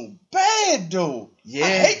dead so bad though. Yeah, I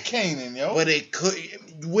hate Kanan, yo. But it could.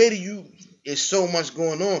 Where do you? It's so much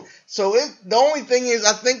going on. So the only thing is,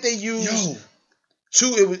 I think they used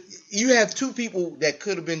two. You have two people that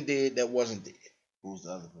could have been dead that wasn't dead. Who was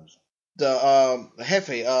the other person? The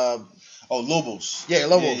Jefe. Lobos. Yeah,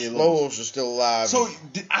 Lobos. Yeah, Lobos is still alive. So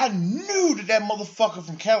I knew that motherfucker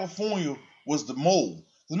from California was the mole.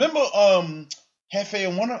 Remember, Jefe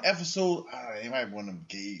in one of the episodes, it might be one of them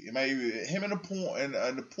gay. It might be him in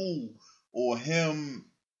the pool, or him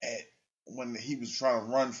when he was trying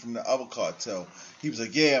to run from the other cartel. He was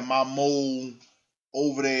like, "Yeah, my mole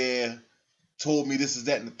over there told me this is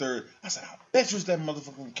that and the third." I said, "I bet you it's that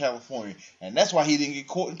motherfucker from California," and that's why he didn't get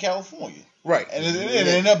caught in California. Right, and it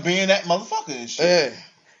ended up being that motherfucker and shit. Yeah,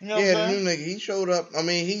 you know the new nigga, he showed up. I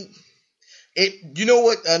mean, you know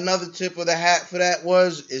what? Another tip of the hat for that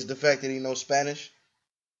is the fact that he knows Spanish.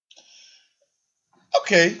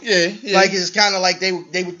 Okay, yeah. Like it's kind of like they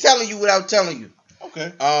were telling you without telling you.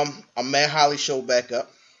 Okay. A Matt Holly show back up.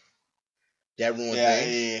 That ruined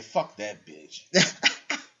things. Yeah, fuck that bitch.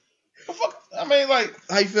 I mean, like,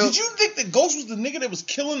 how you feel? Did you think that Ghost was the nigga that was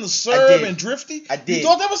killing the Serb and Drifty? I did. You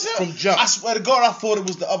thought that was him? From jump. I swear to God, I thought it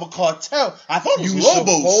was the other cartel. I thought it was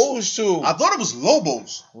Lobos. Supposed to. I thought it was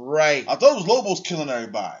Lobos. Right. I thought it was Lobos killing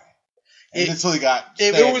everybody. And until he got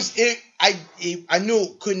stabbed. I knew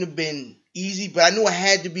it couldn't have been easy, but I knew it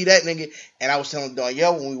had to be that nigga. And I was telling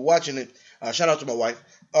Danielle when we were watching it, shout out to my wife.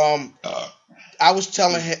 I was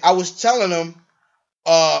telling him, I was telling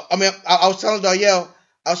Danielle,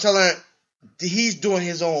 I was telling her, he's doing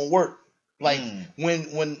his own work. Like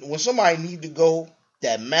when somebody need to go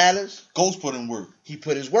that matters. Ghost put in work. He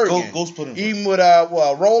put his work in. Ghost put in work. Even with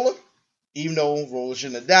Roller, even though Roller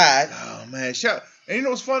shouldn't have died. Oh man, and you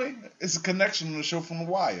know what's funny? It's a connection on the show from The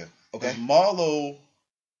Wire. Okay. Marlo,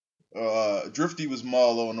 Drifty was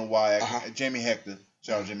Marlo on The Wire. Jamie Hector.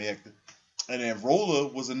 Shout out Jamie Hector. And then Roller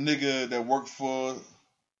was a nigga that worked for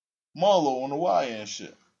Marlo on The Wire and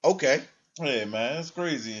shit. Okay. Yeah, man, it's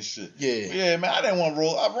crazy and shit. Yeah, man, I didn't want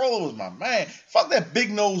Roller. Roller was my man. Fuck that big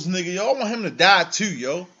nose nigga, yo. I want him to die too,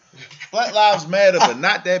 yo. Black Lives Matter, but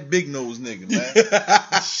not that big nose nigga, man.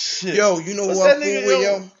 Shit. Yo, you know who I'm cool with,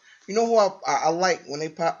 yo? You know who I like when they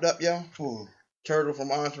popped up, yo? Who? Turtle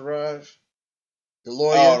from Entourage. The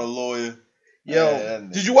lawyer. Oh, the lawyer. Yo,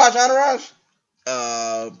 did you watch Entourage?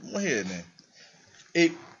 What here, man?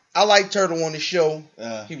 I like Turtle on the show.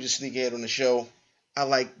 He was a sneakerhead on the show. I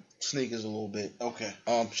like sneakers a little bit. Okay.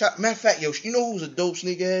 Matter of fact, yo, you know who's a dope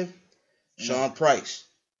sneakerhead? Sean Price.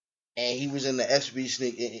 And he was in the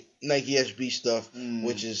Nike SB stuff,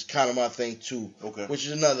 which is kind of my thing too. Okay. Which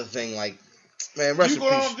is another thing, like, man, rest in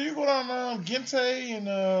peace. Do you go down Gente and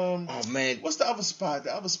oh man, what's the other spot?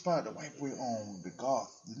 The other spot the white boy owns, the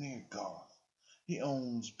nigga Garth. He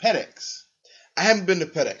owns PetX. I haven't been to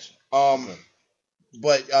PetX. Okay.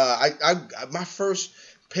 But I my first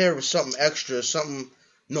pair was something extra,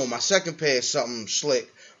 my second pair of something slick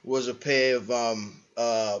was a pair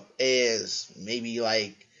of Airs, maybe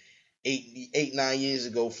like 8-9 years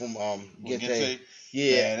ago from Gente.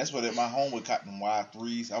 Yeah, man, that's what my homeboy caught them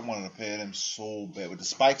Y3s. I wanted a pair of them so bad with the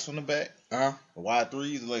spikes on the back. The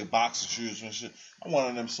Y3s, like boxer shoes and shit. I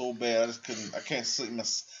wanted them so bad. I couldn't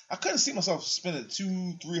see myself spending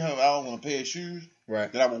 $200-$300 on a pair of shoes. Right.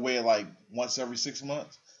 That I would wear like once every 6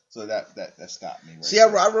 months. So that stopped me. Right. See, I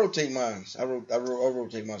rotate mine. I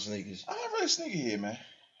rotate my sneakers. I'm not really sneaky here, man.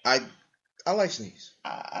 I like sneakers.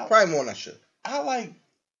 Probably more than I should. I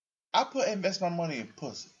invest my money in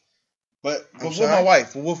pussy. But with sorry? my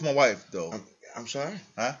wife. But with my wife, though. I'm sorry?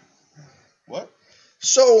 Huh? What?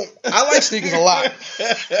 So, I like sneakers a lot.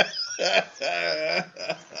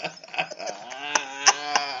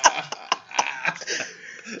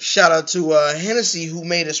 Shout out to Hennessy, who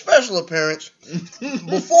made a special appearance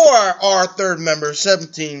before our third member,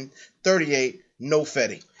 1738, No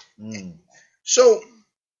Fetty. So,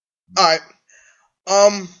 all right.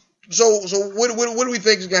 So what do we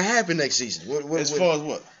think is gonna happen next season? As far as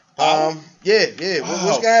what? Yeah.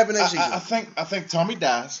 What's gonna happen next season? I think Tommy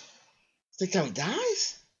dies. Think Tommy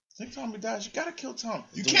dies? You gotta kill Tommy.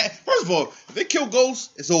 You can't. First of all, if they kill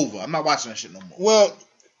Ghost, it's over. I'm not watching that shit no more. Well,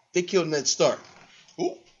 they killed Ned Stark.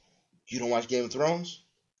 Who? You don't watch Game of Thrones?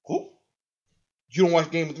 Who? You don't watch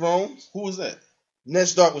Game of Thrones? Who was that? Ned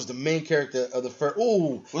Stark was the main character of the first.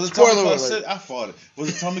 Ooh, was it Tommy Carcetti? I fought it. Was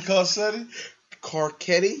it Tommy Carcetti?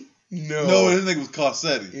 Carcetti? No, this nigga was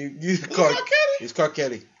Carcetti. It's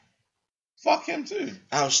Carcetti. Fuck him too.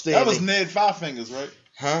 Outstanding. That was Ned Five Fingers, right?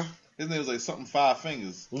 Huh? His name was like something 5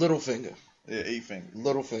 fingers. Littlefinger. Yeah, 8 fingers.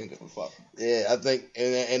 Littlefinger. Fuck. Yeah, I think,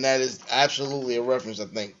 and that is absolutely a reference, I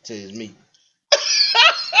think, to his meat.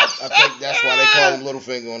 I think that's why they call him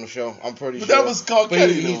Littlefinger on the show. I'm pretty sure. But that was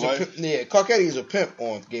Carcetti, right? Yeah, Carcetti is a pimp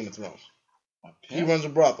on Game of Thrones. He runs a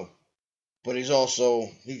brothel. But he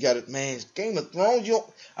got it, man, Game of Thrones,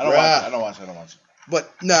 I don't watch it. But,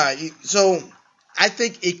 so, I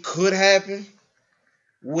think it could happen.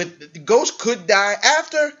 The Ghost could die.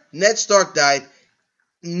 After Ned Stark died,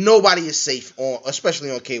 nobody is safe,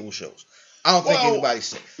 especially on cable shows. I don't think anybody's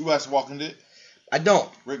safe. You watch Walking Dead? I don't.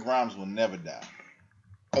 Rick Grimes will never die.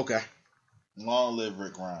 Okay. Long live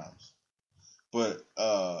Rick Grimes. But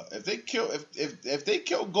if they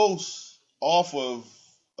kill Ghost off of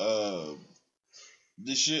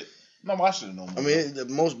this shit, I'm not watching it no more. I mean,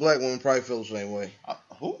 most black women probably feel the same way.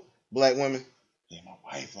 Who? Black women. Yeah, my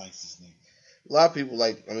wife likes this nigga. A lot of people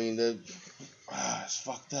it's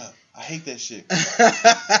fucked up. I hate that shit.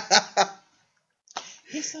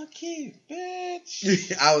 He's so cute,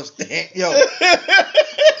 bitch. I was yo.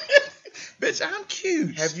 Bitch, I'm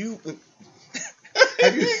cute. Have you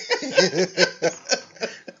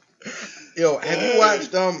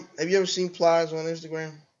watched have you ever seen Plies on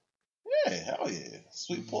Instagram? Yeah, hell yeah.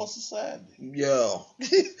 Sweet Paul Society. Yo.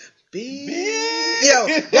 Yo,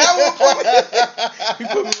 that one he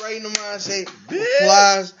put me right in the mind. Say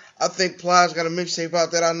Plies. I think Plies got a mixtape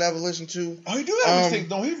out that I'll never listen to. Oh, he do have a mixtape,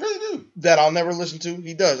 don't he? Really do. That I'll never listen to.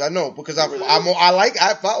 He does. I know because I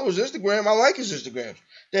follow his Instagram. I like his Instagrams.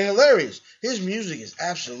 They're hilarious. His music is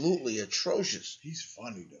absolutely atrocious. He's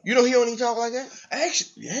funny though. You know he don't even talk like that.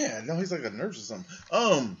 Actually, yeah. No, he's like a nurse or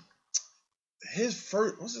something.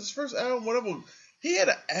 What's his first album? Whatever. He had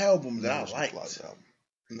an album that I liked.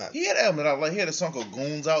 He had an album that I like. He had a song called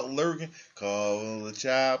Goons Out Lurking, Call the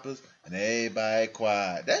Choppers, and everybody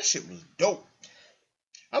quiet. That shit was dope.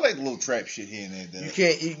 I like the little trap shit here and there.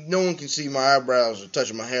 No one can see my eyebrows or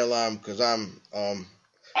touching my hairline because I'm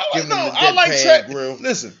I like trap. Grill.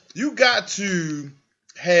 Listen, you got to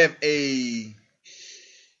have a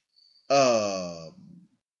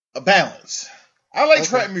balance. I like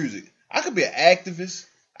trap music. I could be an activist.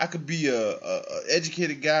 I could be a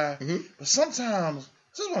educated guy. Mm-hmm. But sometimes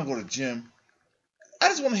I just want to go to the gym. I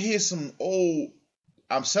just want to hear some old,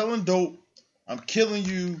 I'm selling dope, I'm killing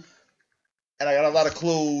you, and I got a lot of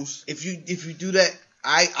clothes. If you do that,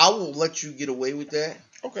 I will let you get away with that.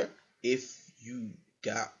 Okay. If you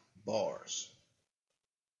got bars.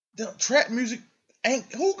 The trap music ain't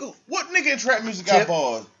what nigga in trap music got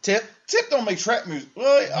bars? Tip don't make trap music.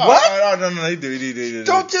 What? Oh, no, he do.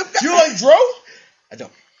 Don't Tip. You like Dro? I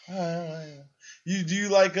don't. Do you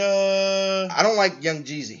like I don't like Young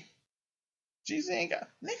Jeezy. Jeezy ain't got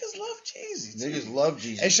niggas love Jeezy. Niggas love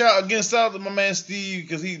Jeezy. And shout out to my man Steve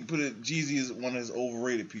because he put it Jeezy as one of his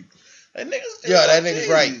overrated people. Like niggas. Yeah, that nigga's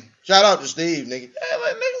right. Shout out to Steve, nigga. Yeah,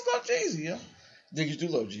 like niggas love Jeezy, yo. Niggas do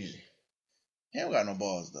love Jeezy. He don't got no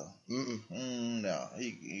balls though. No,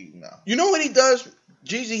 he no. You know what he does?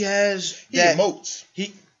 Jeezy has he emotes.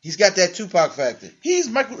 He's got that Tupac factor. He's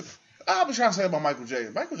Michael. I've been trying to say about Michael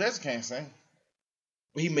Jackson. Michael Jackson can't sing.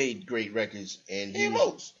 He made great records and he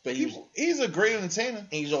emotes. But he's a great entertainer. And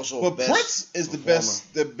he's also but Prince is the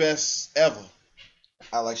best ever.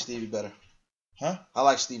 I like Stevie better. Huh? I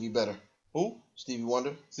like Stevie better. Who? Stevie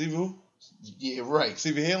Wonder. Stevie who? Yeah, right.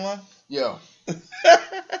 Stevie Headline? Yo.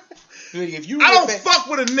 If you I don't fuck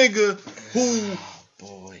with a nigga who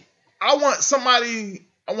boy. I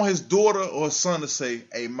want his daughter or his son to say,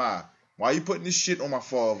 "Hey Ma, why you putting this shit on my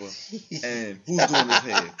father? And who's doing his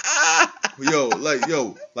head?"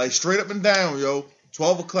 Like straight up and down,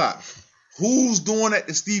 12 o'clock. Who's doing that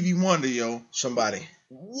to Stevie Wonder, yo? Somebody.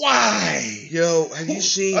 Why? Yo, have you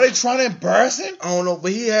seen? Are they trying to embarrass him? I don't know,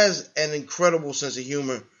 but he has an incredible sense of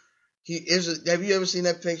humor. Have you ever seen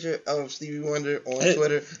that picture of Stevie Wonder on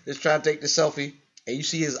Twitter that's trying to take the selfie? And you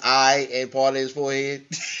see his eye and part of his forehead?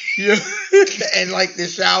 Yeah. And like the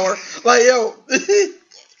shower. Like, yo,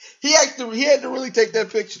 he had to really take that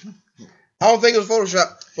picture. I don't think it was Photoshop.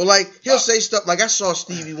 But like he'll say stuff like I saw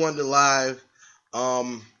Stevie Wonder live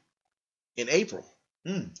in April.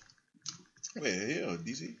 Where here,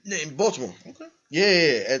 DC? In Baltimore. Okay.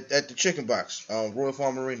 Yeah, at the Chicken Box, Royal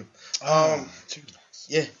Farm Arena. Chicken Box.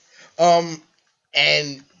 Yeah.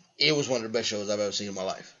 And it was one of the best shows I've ever seen in my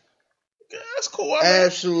life. Yeah, that's cool.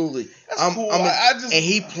 Absolutely. That's cool. And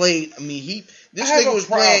he played. This nigga was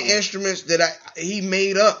playing instruments that he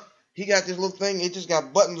made up. He got this little thing. It just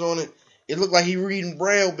got buttons on it. It looked like he reading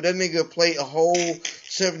Braille, but that nigga played a whole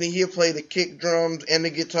 70. He'll play the kick drums and the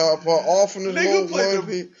guitar part all from the nigga played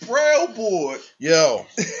the Braille board. Yo,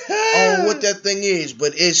 I don't know what that thing is,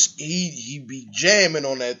 but he be jamming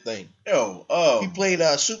on that thing. Yo, he played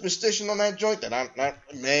Superstition on that joint.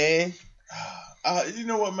 Man. You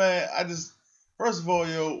know what, man? First of all,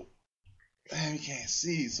 man, we can't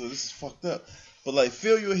see, so this is fucked up. But like,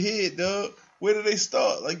 feel your head, dog. Where do they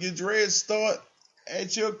start? Like your dreads start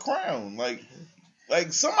at your crown. Like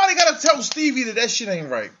somebody gotta tell Stevie that shit ain't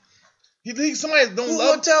right. Somebody don't Who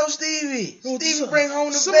love gonna tell Stevie? Stevie bring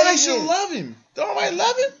home the somebody bacon. should love him. Don't nobody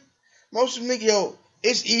love him? Most of them niggas,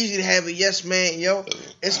 it's easy to have a yes man,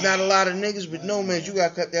 It's not a lot of niggas, but no, man, you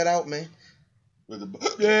gotta cut that out, man.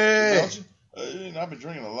 Yeah. I've been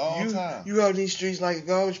drinking a long time. You out in these streets like a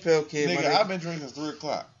garbage pail kid, nigga. I've been drinking since 3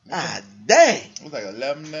 o'clock. Ah, dang. It's like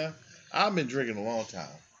 11 now. I've been drinking a long time.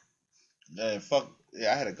 Man, fuck.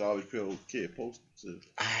 Yeah, I had a garbage pail kid post too.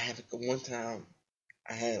 I had one time.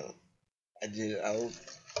 You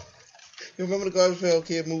remember the Garbage Pail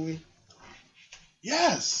Kid movie?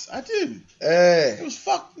 Yes, I did. It was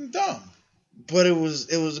fucking dumb. But it was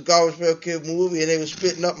a Garbage Pail Kid movie, and they was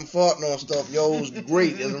spitting up and farting on stuff. Yo, it was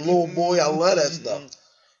great. As a little boy, I love that stuff.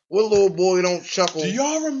 What little boy don't chuckle? Do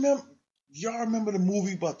y'all remember the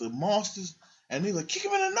movie about the monsters? And they like, kick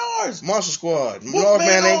him in the nards. Monster Squad.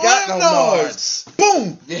 Wolfman ain't got no nards.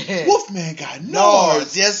 Boom. Yeah. Wolfman got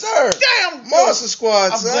nards. Yes, sir. Damn. Monster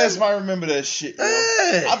Squad, I'm glad somebody remember that shit, yo.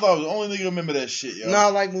 Hey. I thought I was the only nigga remember that shit, yo. No,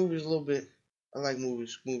 I like movies a little bit. I like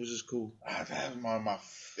movies. Movies is cool. That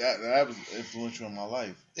was influential in my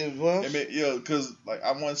life. It was? Because like,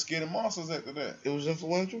 I wasn't scared of monsters after that. It was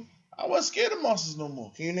influential? I wasn't scared of monsters no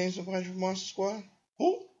more. Can you name somebody from Monster Squad?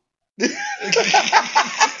 Who?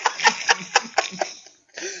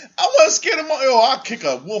 I wasn't scared of I'll kick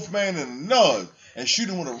a Wolfman in the nug and shoot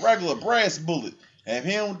him with a regular brass bullet. And if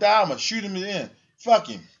he don't die, I'm going to shoot him in. Fuck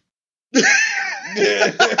him.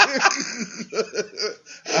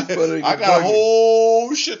 I got a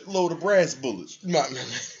whole shitload of brass bullets.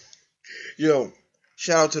 Yo,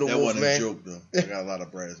 shout out to the that Wolf, man. That wasn't a joke, though. I got a lot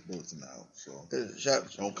of brass bullets in the house, so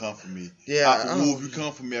don't come for me. Yeah, Wolf, you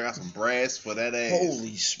come for me, I got some brass for that ass.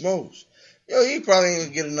 Holy smokes. Yo, he probably ain't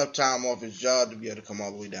gonna get enough time off his job to be able to come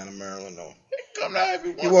all the way down to Maryland, though. He come down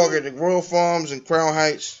every He walk at the Royal Farms in Crown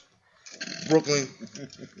Heights, Brooklyn.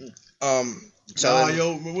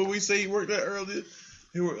 Yo, what we say he worked at earlier?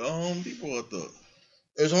 He worked at Home Depot, I thought.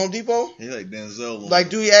 It was Home Depot? He like Denzel. Like,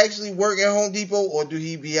 do he actually work at Home Depot, or do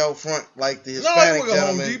he be out front like the Hispanic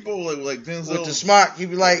gentleman? No, he work at Home Depot like Denzel. With the smock, he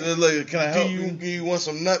be like, can I help you? Do you want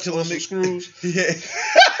some nuts or some screws? Yeah.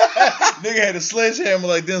 Nigga had a sledgehammer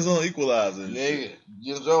like Denzel Equalizer. Nigga,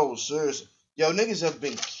 Denzel was serious. Yo, niggas have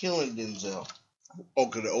been killing Denzel. Oh,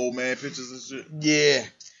 cause the old man pictures and shit? Yeah.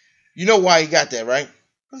 You know why he got that, right?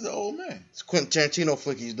 Who's the old man? It's a Quentin Tarantino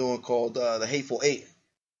flick he's doing called The Hateful Eight.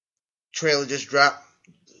 Trailer just dropped.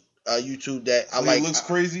 YouTube that so I like. He looks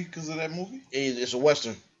crazy because of that movie? It's a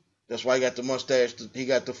Western. That's why he got the mustache. He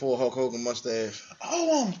got the full Hulk Hogan mustache.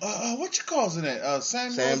 Oh, what you calling that?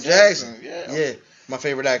 Sam Jackson. Yeah. My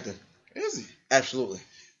favorite actor. Is he? Absolutely.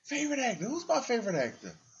 Favorite actor? Who's my favorite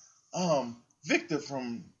actor? Victor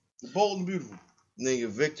from The Bold and Beautiful. Nigga,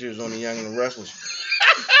 Victor is on The Young and the Restless.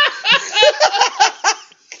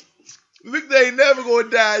 Victor ain't never gonna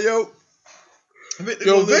die, yo.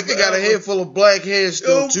 Victor got a head full of black hair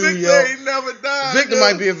still, too, Victor yo. ain't never died. Victor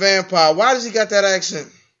might be a vampire. Why does he got that accent?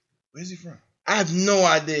 Where's he from? I have no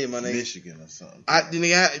idea, my nigga. Michigan or something.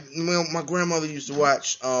 My grandmother used to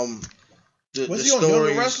watch Was the he stories. on Young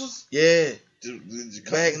and Restless? Yeah.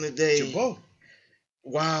 Back in the day. Jabot.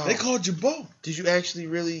 Wow. They called Jabot. Did you actually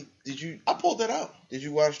really? I pulled that out. Did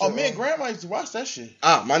you watch that? Oh, me and Grandma used to watch that shit.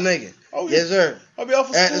 Ah, my nigga. Oh, yeah. Yes, sir. I'll be off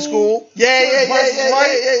of At the school.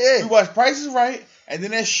 Yeah. We watched Price is Right, and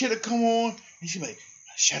then that shit would come on, and she'd be like,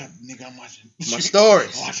 shut up, nigga, I'm watching my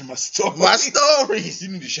stories. I'm watching my stories. My stories. You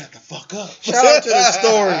need to shut the fuck up. Shout out to the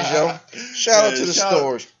stories, yo. Shout out to the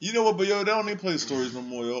stories. You know what, but yo, they don't even play the stories no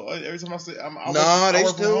more, yo. Every time I say, they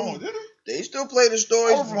still. They still play the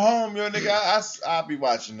stories. I work from home, yo, nigga. I be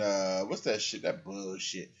watching, what's that shit? That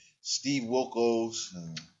bullshit. Steve Wilkos.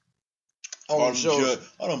 All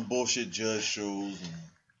them bullshit judge shows.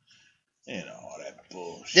 And, all that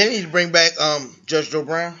bullshit. They need to bring back Judge Joe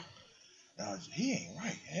Brown. No, he ain't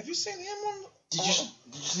right. Have you seen him on? Did you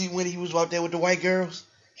see when he was out there with the white girls?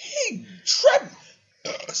 He tripped.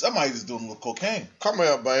 Somebody's doing a little cocaine. Come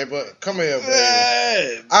here, baby.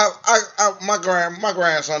 My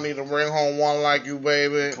grandson need to bring home one like you,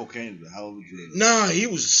 baby. Cocaine is a hell of a drug. Nah, he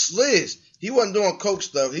was sliz. He wasn't doing coke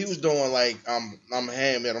stuff. He was doing like I'm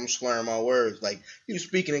hammered. I'm slurring my words. Like he was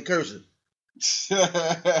speaking in cursive.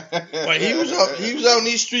 But he was out in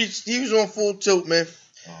these streets. He was on full tilt, man.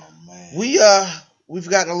 Oh man. We've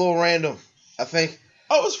gotten a little random, I think.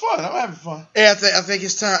 Oh, it's fun. I'm having fun. Yeah, I think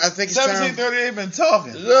it's time. 17:38 been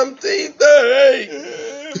talking.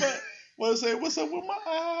 17:38. What's up with my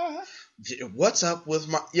eye? What's up with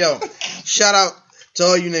my shout out to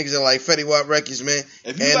all you niggas that like Fetty Wap records, man.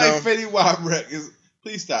 If you like Fetty Wap records,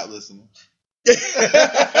 please stop listening.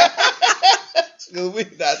 We're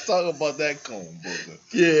not talking about that cone, brother.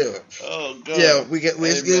 Yeah. Oh god. Yeah,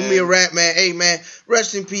 it's giving me a rap, man. Hey man,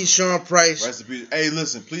 rest in peace, Sean Price. Rest in peace. Hey,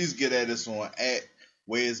 listen, please get at us on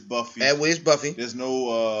 @Where's Buffy. @Where's Buffy. There's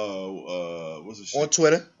no what's the shit? On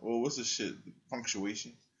Twitter. Well, what's the shit?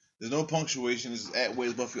 Punctuation. There's no punctuation. It's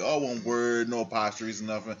 @Where's Buffy. All one word, no apostrophes,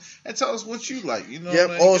 nothing. And tell us what you like. You know. Yep.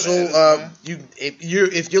 Man? Also,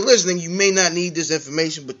 if you're listening, you may not need this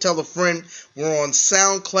information, but tell a friend. We're on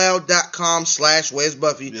SoundCloud.com/Where's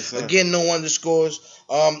Buffy. Yes, again, no underscores.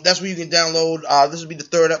 That's where you can download. This will be the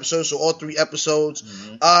 3rd episode, so all 3 episodes.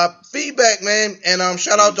 Mm-hmm. Feedback, man, and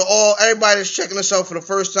shout out to everybody that's checking us out for the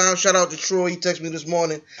first time. Shout out to Troy. He texted me this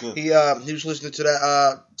morning. Good. He was listening to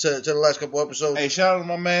that to the last couple episodes. Hey, shout out to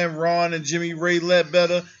my man Ron and Jimmy Ray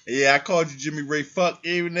Ledbetter. Yeah, I called you Jimmy Ray. Fuck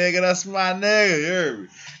you, nigga. That's my nigga. You heard me.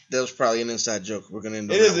 That was probably an inside joke. We're gonna end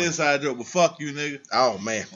up. It is an inside joke, but fuck you, nigga. Oh man.